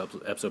 but this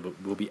episode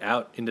will be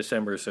out in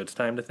December, so it's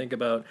time to think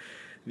about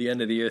the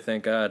end of the year,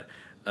 thank God.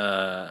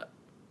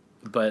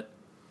 But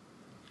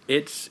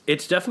it's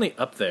definitely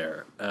up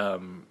there.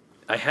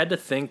 I had to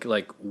think,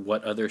 like,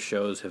 what other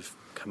shows have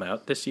come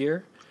out this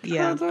year.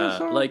 Yeah.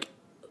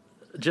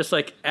 Just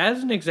like,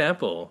 as an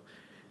example,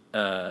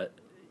 the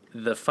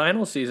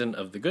final season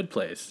of The Good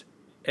Place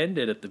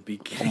ended at the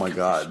beginning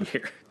of this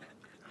year.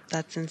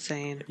 That's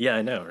insane. Yeah,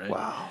 I know, right?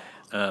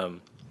 Wow.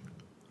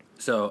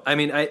 So, I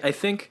mean, I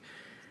think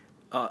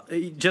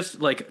Just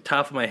like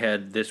top of my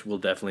head, this will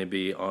definitely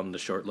be on the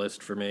short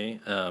list for me.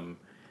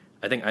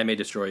 I think I May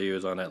Destroy You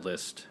is on that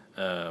list.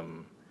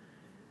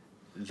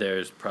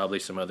 There's probably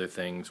some other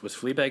things. Was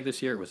Fleabag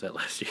this year or was that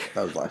last year?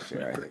 That was last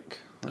year, I think.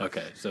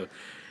 Okay, so it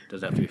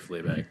doesn't have to be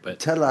Fleabag. But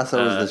Ted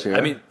Lasso was this year.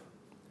 I mean,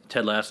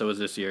 Ted Lasso was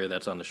this year.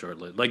 That's on the short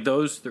list. Like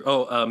those.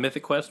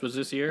 Mythic Quest was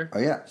this year. Oh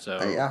yeah. So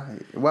yeah.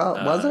 Well,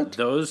 was it?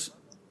 Those.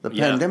 The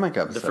pandemic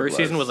episode. The first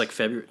season was like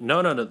February.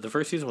 No. The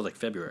first season was like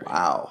February.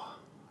 Wow.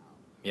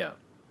 Yeah,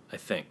 I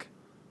think.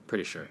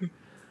 Pretty sure.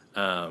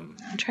 I'm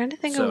trying to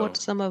think of what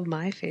some of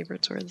my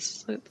favorites were.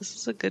 This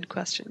is a good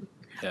question.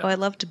 Yeah. Oh, I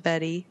loved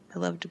Betty. I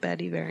loved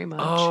Betty very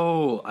much.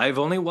 Oh, I've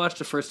only watched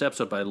the first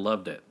episode, but I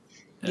loved it.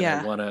 And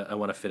yeah. I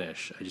wanna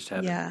finish. I just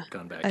haven't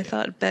gone back yet. I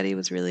thought Betty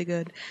was really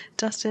good.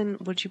 Dustin,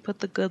 would you put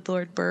The Good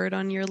Lord Bird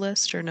on your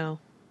list or no?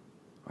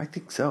 I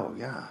think so,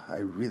 yeah. I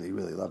really,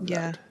 really loved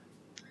that.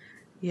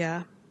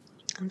 Yeah.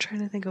 I'm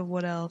trying to think of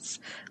what else.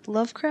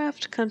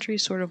 Lovecraft Country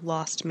sort of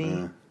lost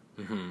me.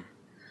 Mm-hmm.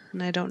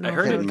 And I don't know I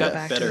heard if I it would got go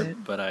back better, to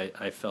it. but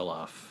I fell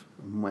off.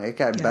 It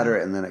got better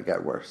and then it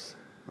got worse.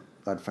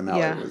 That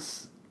finale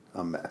was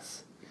a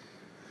mess.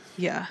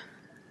 Yeah.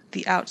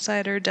 The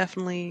Outsider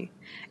definitely,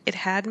 it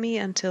had me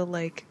until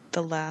like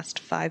the last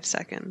 5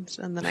 seconds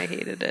and then I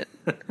hated it.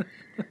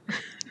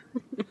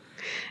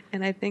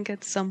 And I think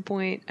at some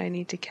point I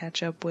need to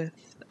catch up with,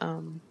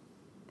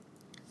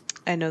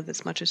 I Know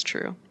This Much Is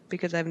True,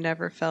 because I've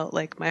never felt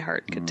like my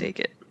heart could take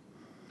it.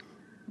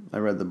 I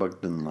read the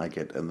book, didn't like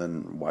it, and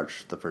then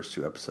watched the first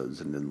 2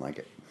 episodes and didn't like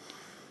it.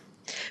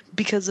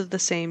 Because of the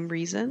same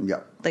reason?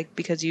 Yeah. Like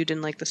because you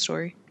didn't like the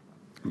story?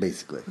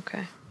 Basically.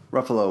 Okay.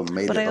 Ruffalo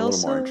made it a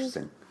little more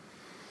interesting.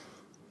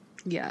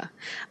 Yeah.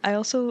 I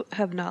also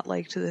have not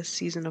liked this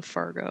season of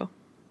Fargo.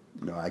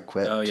 No, I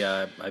quit. Oh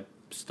yeah, I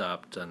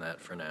stopped on that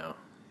for now.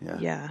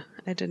 Yeah,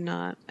 I did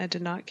not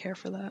care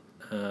for that.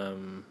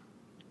 I'm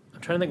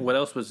trying to think what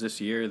else was this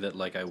year that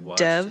like I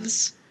watched.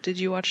 Devs? Did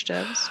you watch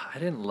Devs? I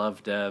didn't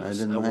love Devs. I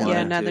didn't.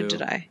 Yeah, neither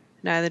did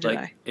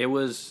I. It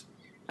was.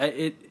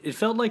 It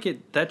felt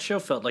like that show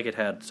felt like it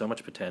had so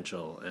much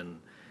potential, and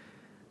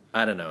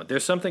I don't know.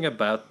 There's something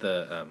about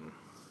the.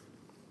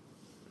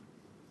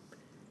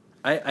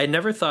 I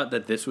never thought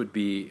that this would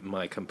be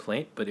my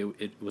complaint, but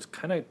it was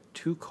kind of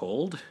too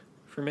cold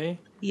for me.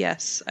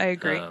 Yes, I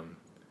agree.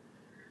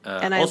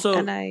 And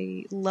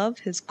I love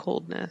his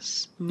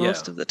coldness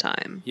most of the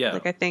time. Yeah.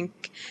 Like I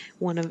think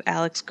one of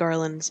Alex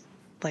Garland's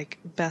like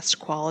best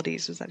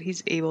qualities is that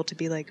he's able to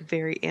be like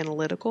very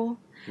analytical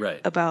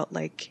about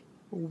like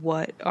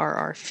what are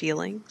our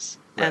feelings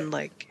and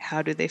like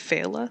how do they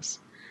fail us.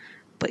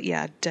 But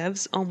yeah,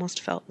 Devs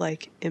almost felt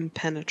like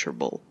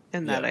impenetrable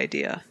in that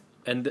idea.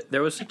 And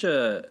there was such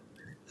a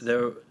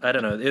I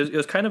don't know, it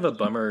was kind of a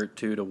bummer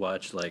too to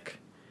watch like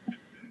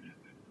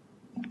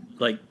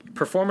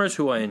performers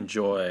who I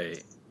enjoy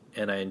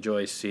and I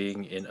enjoy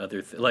seeing in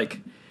other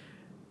like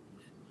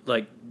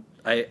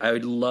I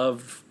would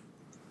love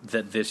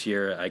that this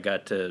year I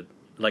got to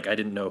like I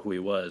didn't know who he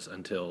was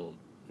until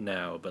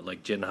now, but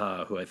like Jin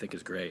Ha, who I think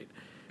is great.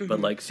 Mm-hmm.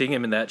 But like seeing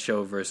him in that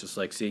show versus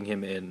like seeing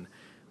him in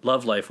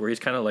Love Life where he's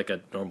kind of like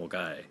a normal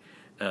guy.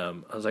 I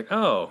was like,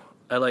 oh,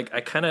 I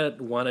kind of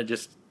want to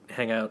just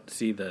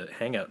see the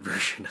hangout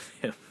version of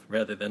him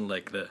rather than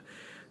like the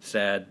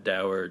sad,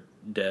 dour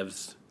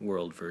Devs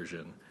world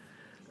version.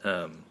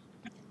 Or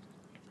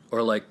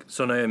like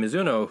Sonoya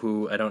Mizuno,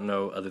 who I don't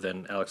know other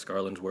than Alex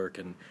Garland's work,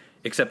 and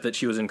except that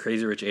she was in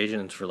Crazy Rich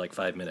Asians for like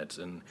 5 minutes,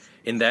 and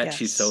in that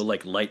she's so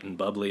like light and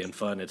bubbly and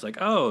fun. It's like,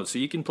 oh, so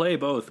you can play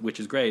both, which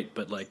is great,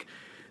 but like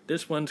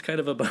this one's kind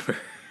of a bummer.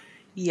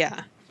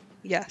 Yeah.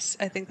 Yes,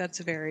 I think that's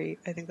very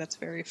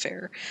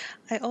fair.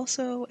 I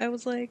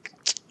was like,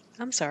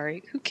 I'm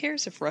sorry, who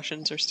cares if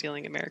Russians are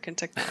stealing American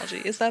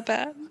technology? Is that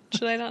bad?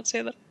 Should I not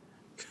say that?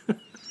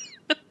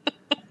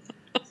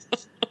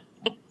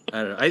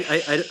 I don't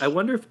know. I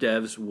wonder if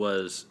Devs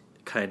was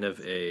kind of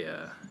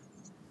a.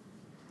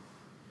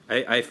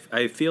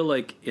 I feel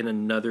like in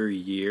another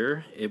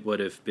year it would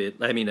have been.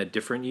 I mean, a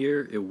different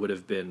year it would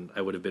have been.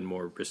 I would have been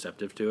more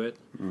receptive to it.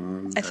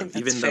 I think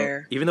that's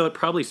fair. Even though it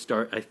probably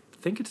I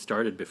think it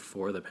started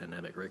before the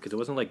pandemic, right? Because it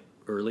wasn't like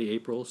early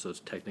April, so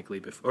it's technically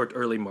before, or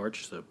early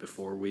March, so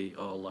before we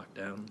all locked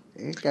down.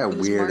 It got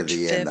weird at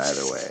the end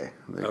either way.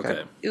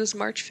 Okay. It was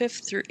March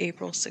 5th through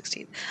April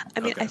 16th. I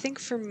mean, I think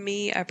for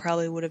me, I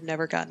probably would have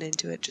never gotten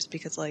into it just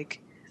because,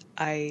 like,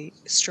 I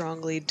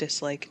strongly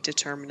dislike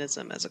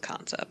determinism as a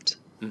concept.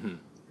 Mm-hmm.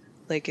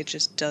 Like, it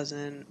just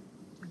doesn't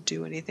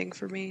do anything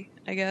for me,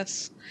 I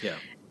guess. Yeah.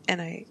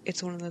 And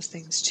it's one of those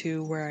things,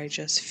 too, where I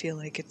just feel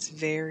like it's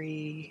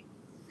very...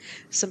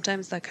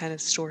 Sometimes that kind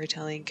of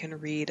storytelling can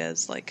read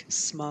as, like,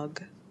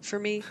 smug for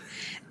me.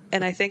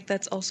 And I think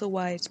that's also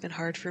why it's been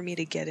hard for me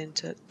to get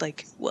into,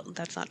 like... Well,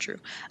 that's not true.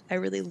 I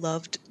really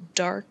loved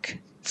Dark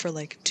for,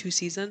 like, 2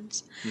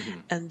 seasons. Mm-hmm.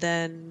 And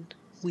then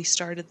we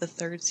started the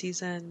 3rd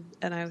season,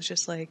 and I was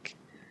just like...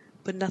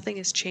 But nothing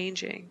is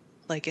changing,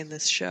 like, in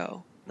this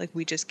show. Like,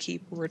 we just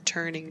keep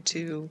returning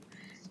to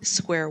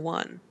square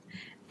one.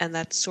 And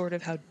that's sort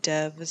of how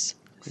Devs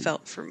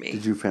felt for me.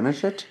 Did you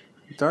finish it?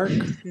 Dark?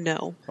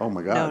 No. Oh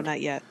my god. No,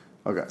 not yet.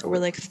 Okay. We're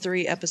like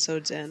 3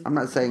 episodes in. I'm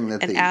not saying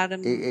that and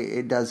Adam,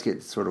 it does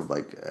get sort of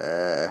like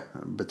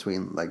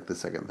between like the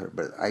second and third,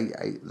 but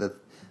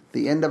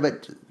the end of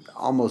it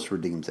almost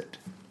redeems it.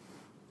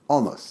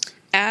 Almost.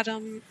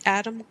 Adam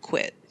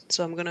quit,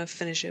 so I'm gonna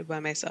finish it by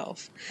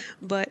myself.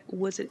 But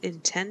was it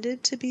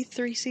intended to be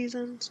 3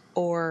 seasons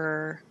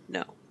or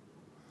no?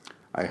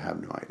 I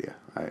have no idea.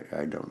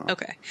 I don't know.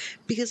 Okay,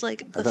 because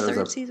like the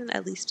third season,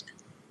 at least,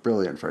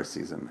 brilliant first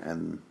season,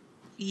 and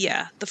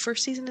yeah, the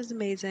first season is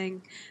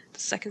amazing. The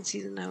second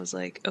season, I was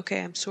like,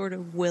 okay, I'm sort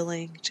of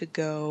willing to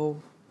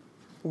go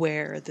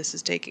where this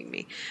is taking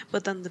me.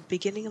 But then the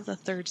beginning of the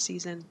third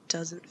season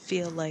doesn't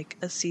feel like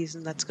a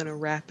season that's going to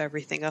wrap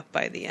everything up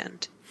by the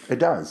end. It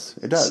does.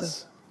 It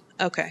does.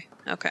 So, okay.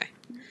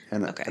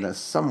 In a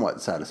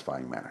somewhat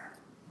satisfying manner.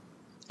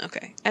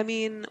 Okay. I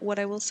mean, what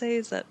I will say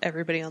is that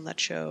everybody on that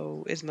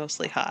show is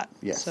mostly hot.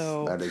 Yes,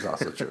 so that is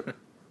also true.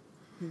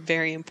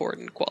 Very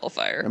important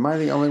qualifier. Am I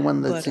the only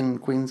one that's in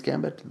Queen's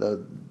Gambit?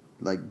 The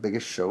like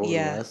biggest show of the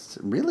last?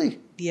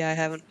 Really? Yeah, I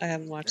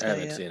haven't watched that yet. I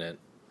haven't seen it.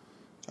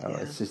 Oh, yeah.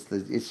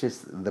 It's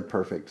just the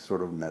perfect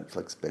sort of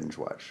Netflix binge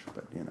watch,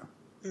 but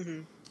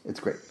it's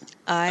great.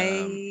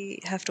 I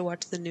have to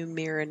watch the new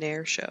Mira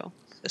Nair show,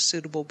 A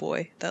Suitable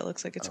Boy. That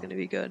looks like it's going to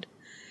be good.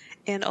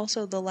 And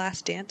also, The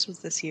Last Dance was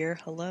this year.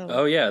 Hello.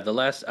 Oh yeah, the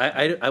last.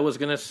 I was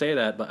gonna say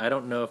that, but I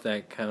don't know if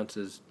that counts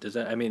as. Does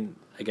that? I mean,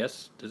 I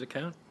guess does it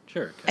count?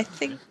 Sure. It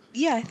counts.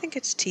 I think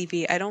it's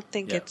TV. I don't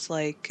think it's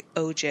like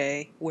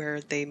OJ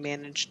where they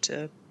managed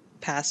to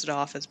pass it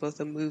off as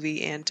both a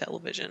movie and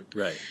television.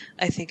 Right.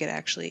 I think it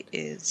actually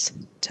is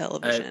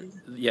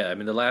television. I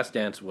mean, The Last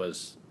Dance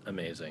was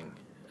amazing.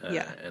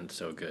 Yeah. And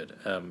so good.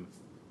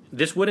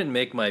 This wouldn't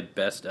make my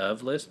best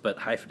of list, but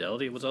High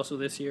Fidelity was also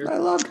this year. I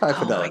loved High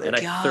Fidelity, and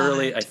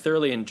I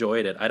thoroughly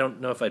enjoyed it. I don't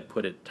know if I'd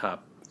put it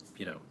top,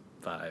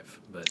 5,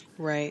 but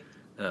right.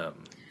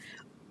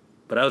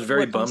 But I was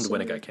very bummed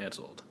when it got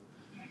canceled.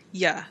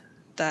 Yeah,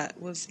 that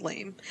was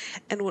lame.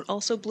 And what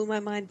also blew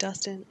my mind,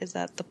 Dustin, is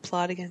that The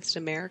Plot Against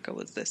America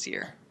was this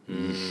year.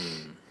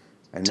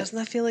 Doesn't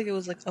that feel like it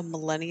was like a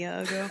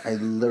millennia ago? I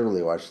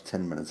literally watched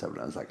 10 minutes of it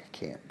and I was like, I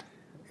can't.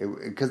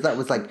 Because that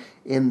was like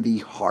in the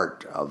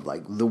heart of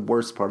like the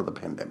worst part of the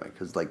pandemic.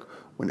 Because like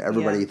when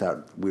everybody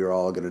thought we were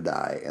all going to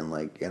die and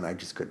I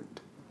just couldn't.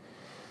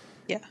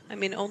 Yeah, I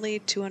mean only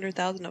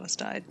 200,000 of us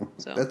died.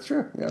 So that's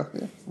true.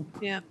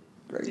 Yeah.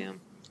 Great. Yeah.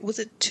 Was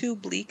it too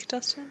bleak,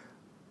 Dustin?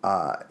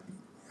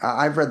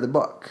 I've read the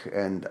book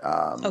and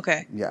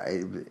okay. Yeah,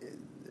 I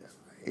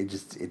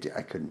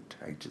couldn't.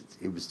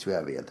 It was too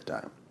heavy at the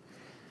time.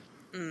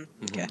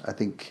 Okay. I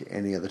think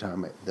any other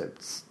time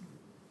that's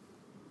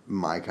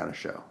my kind of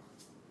show.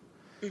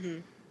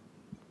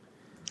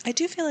 I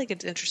do feel like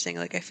it's interesting.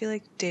 Like I feel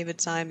like David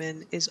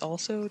Simon is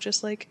also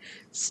just like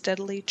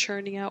steadily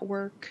churning out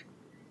work,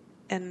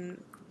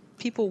 and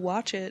people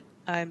watch it,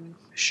 I'm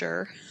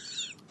sure,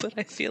 but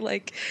I feel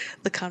like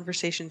the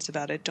conversations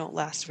about it don't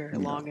last very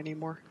long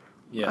anymore.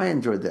 Yeah, I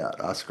enjoyed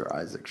that Oscar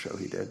Isaac show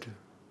he did.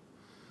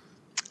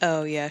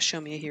 Oh yeah,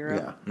 Show Me a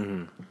Hero. Yeah,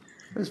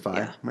 it was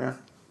fine. Yeah.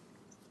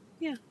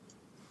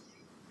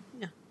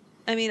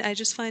 I mean, I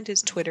just find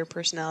his Twitter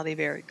personality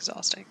very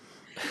exhausting.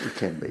 It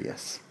can be,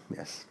 yes.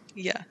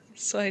 Yeah,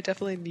 so I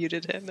definitely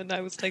muted him, and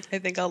I was like, I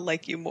think I'll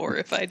like you more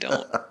if I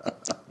don't,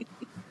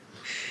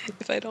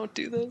 if I don't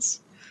do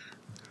this.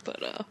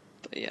 But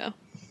yeah.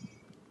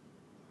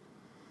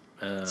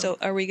 So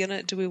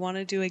do we want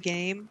to do a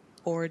game,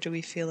 or do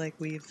we feel like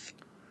we've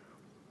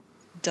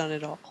done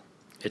it all?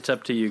 It's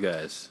up to you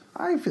guys.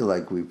 I feel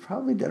like we've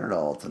probably done it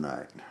all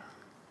tonight.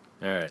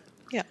 All right.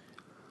 Yeah.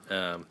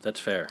 That's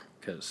fair,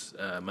 because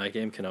my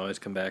game can always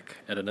come back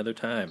at another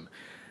time.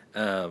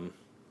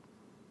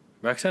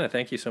 Roxana,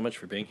 thank you so much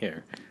for being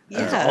here.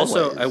 Yeah.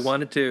 Also, I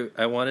wanted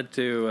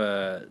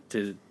to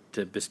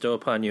bestow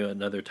upon you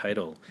another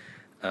title.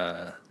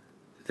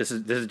 This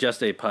is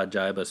just a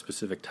Podjaiba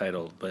specific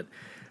title, but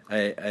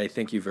I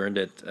think you've earned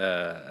it.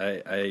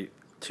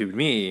 To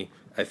me,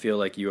 I feel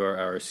like you are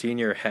our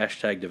senior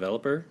hashtag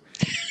developer,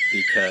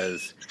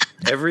 because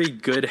every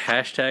good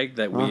hashtag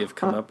that we have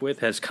come up with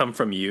has come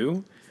from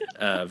you,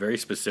 very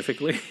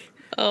specifically.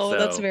 Oh, so,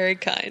 that's very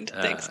kind.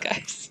 Thanks,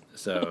 guys.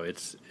 So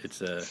it's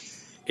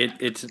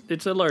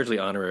a largely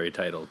honorary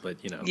title, but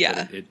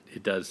but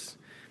it does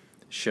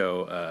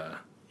show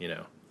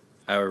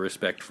our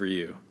respect for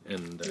you.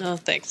 And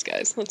thanks,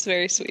 guys. That's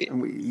very sweet.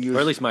 Or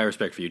at least my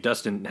respect for you.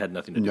 Dustin had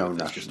nothing to do with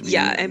this.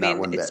 I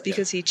mean, it's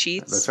because he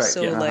cheats. That's right.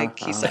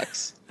 So he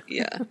sucks.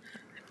 Yeah.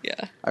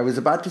 I was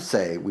about to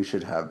say we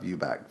should have you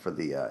back for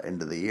the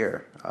end of the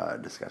year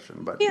discussion,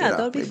 but that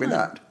would be maybe fun.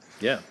 not.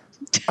 Yeah.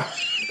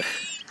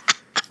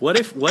 What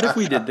if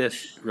we did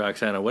this,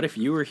 Roxana? What if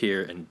you were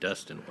here and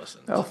Dustin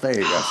wasn't? Oh, there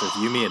you go. So it's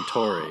you, me, and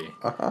Tori.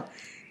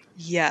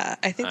 Yeah,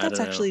 I think that's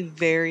actually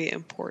very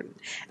important.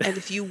 And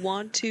if you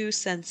want to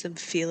send some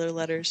feeler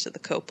letters to the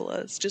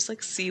Coppolas, just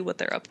like see what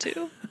they're up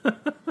to.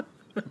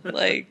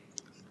 Like,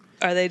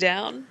 are they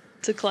down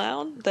to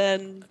clown?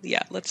 Then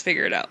let's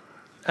figure it out.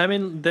 I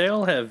mean, they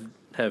all have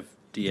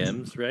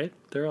DMs, right?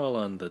 They're all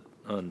on the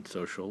on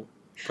social,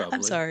 probably.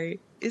 I'm sorry.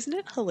 Isn't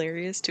it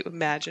hilarious to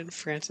imagine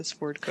Francis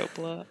Ford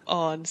Coppola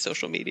on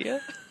social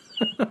media?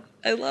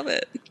 I love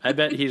it. I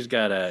bet he's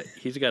got a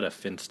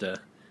Finsta,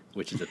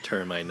 which is a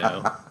term I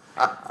know.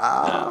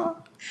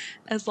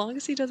 As long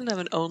as he doesn't have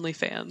an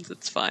OnlyFans,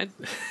 it's fine.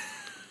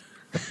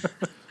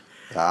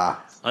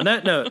 On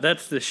that note,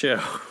 that's the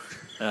show.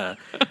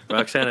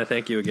 Roxana,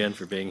 thank you again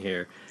for being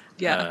here.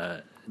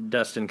 Yeah.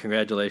 Dustin,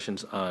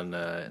 congratulations on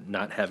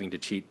not having to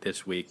cheat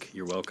this week.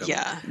 You're welcome.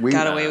 Yeah,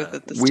 got away with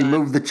it this time. We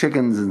moved the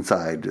chickens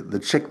inside.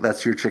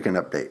 That's your chicken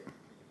update.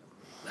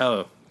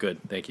 Oh, good.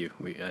 Thank you.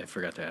 I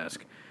forgot to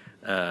ask.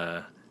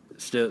 So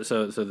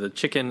the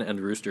chicken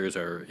and roosters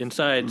are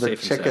inside,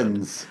 safe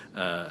and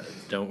sound.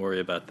 Don't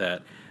worry about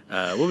that.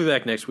 We'll be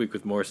back next week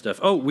with more stuff.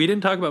 Oh, we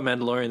didn't talk about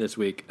Mandalorian this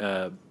week,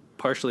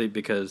 partially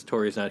because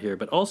Tori's not here,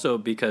 but also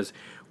because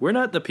we're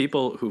not the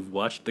people who've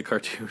watched the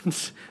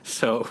cartoons.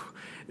 So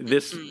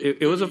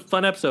it was a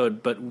fun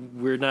episode, but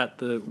we're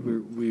not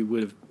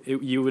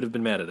you would have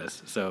been mad at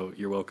us. So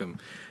you're welcome.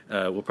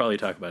 We'll probably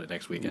talk about it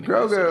next week anyway.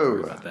 Grogu. So don't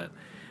worry about that.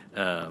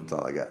 That's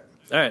all I got.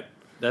 All right,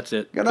 that's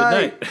it. Good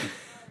night.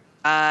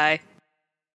 Bye.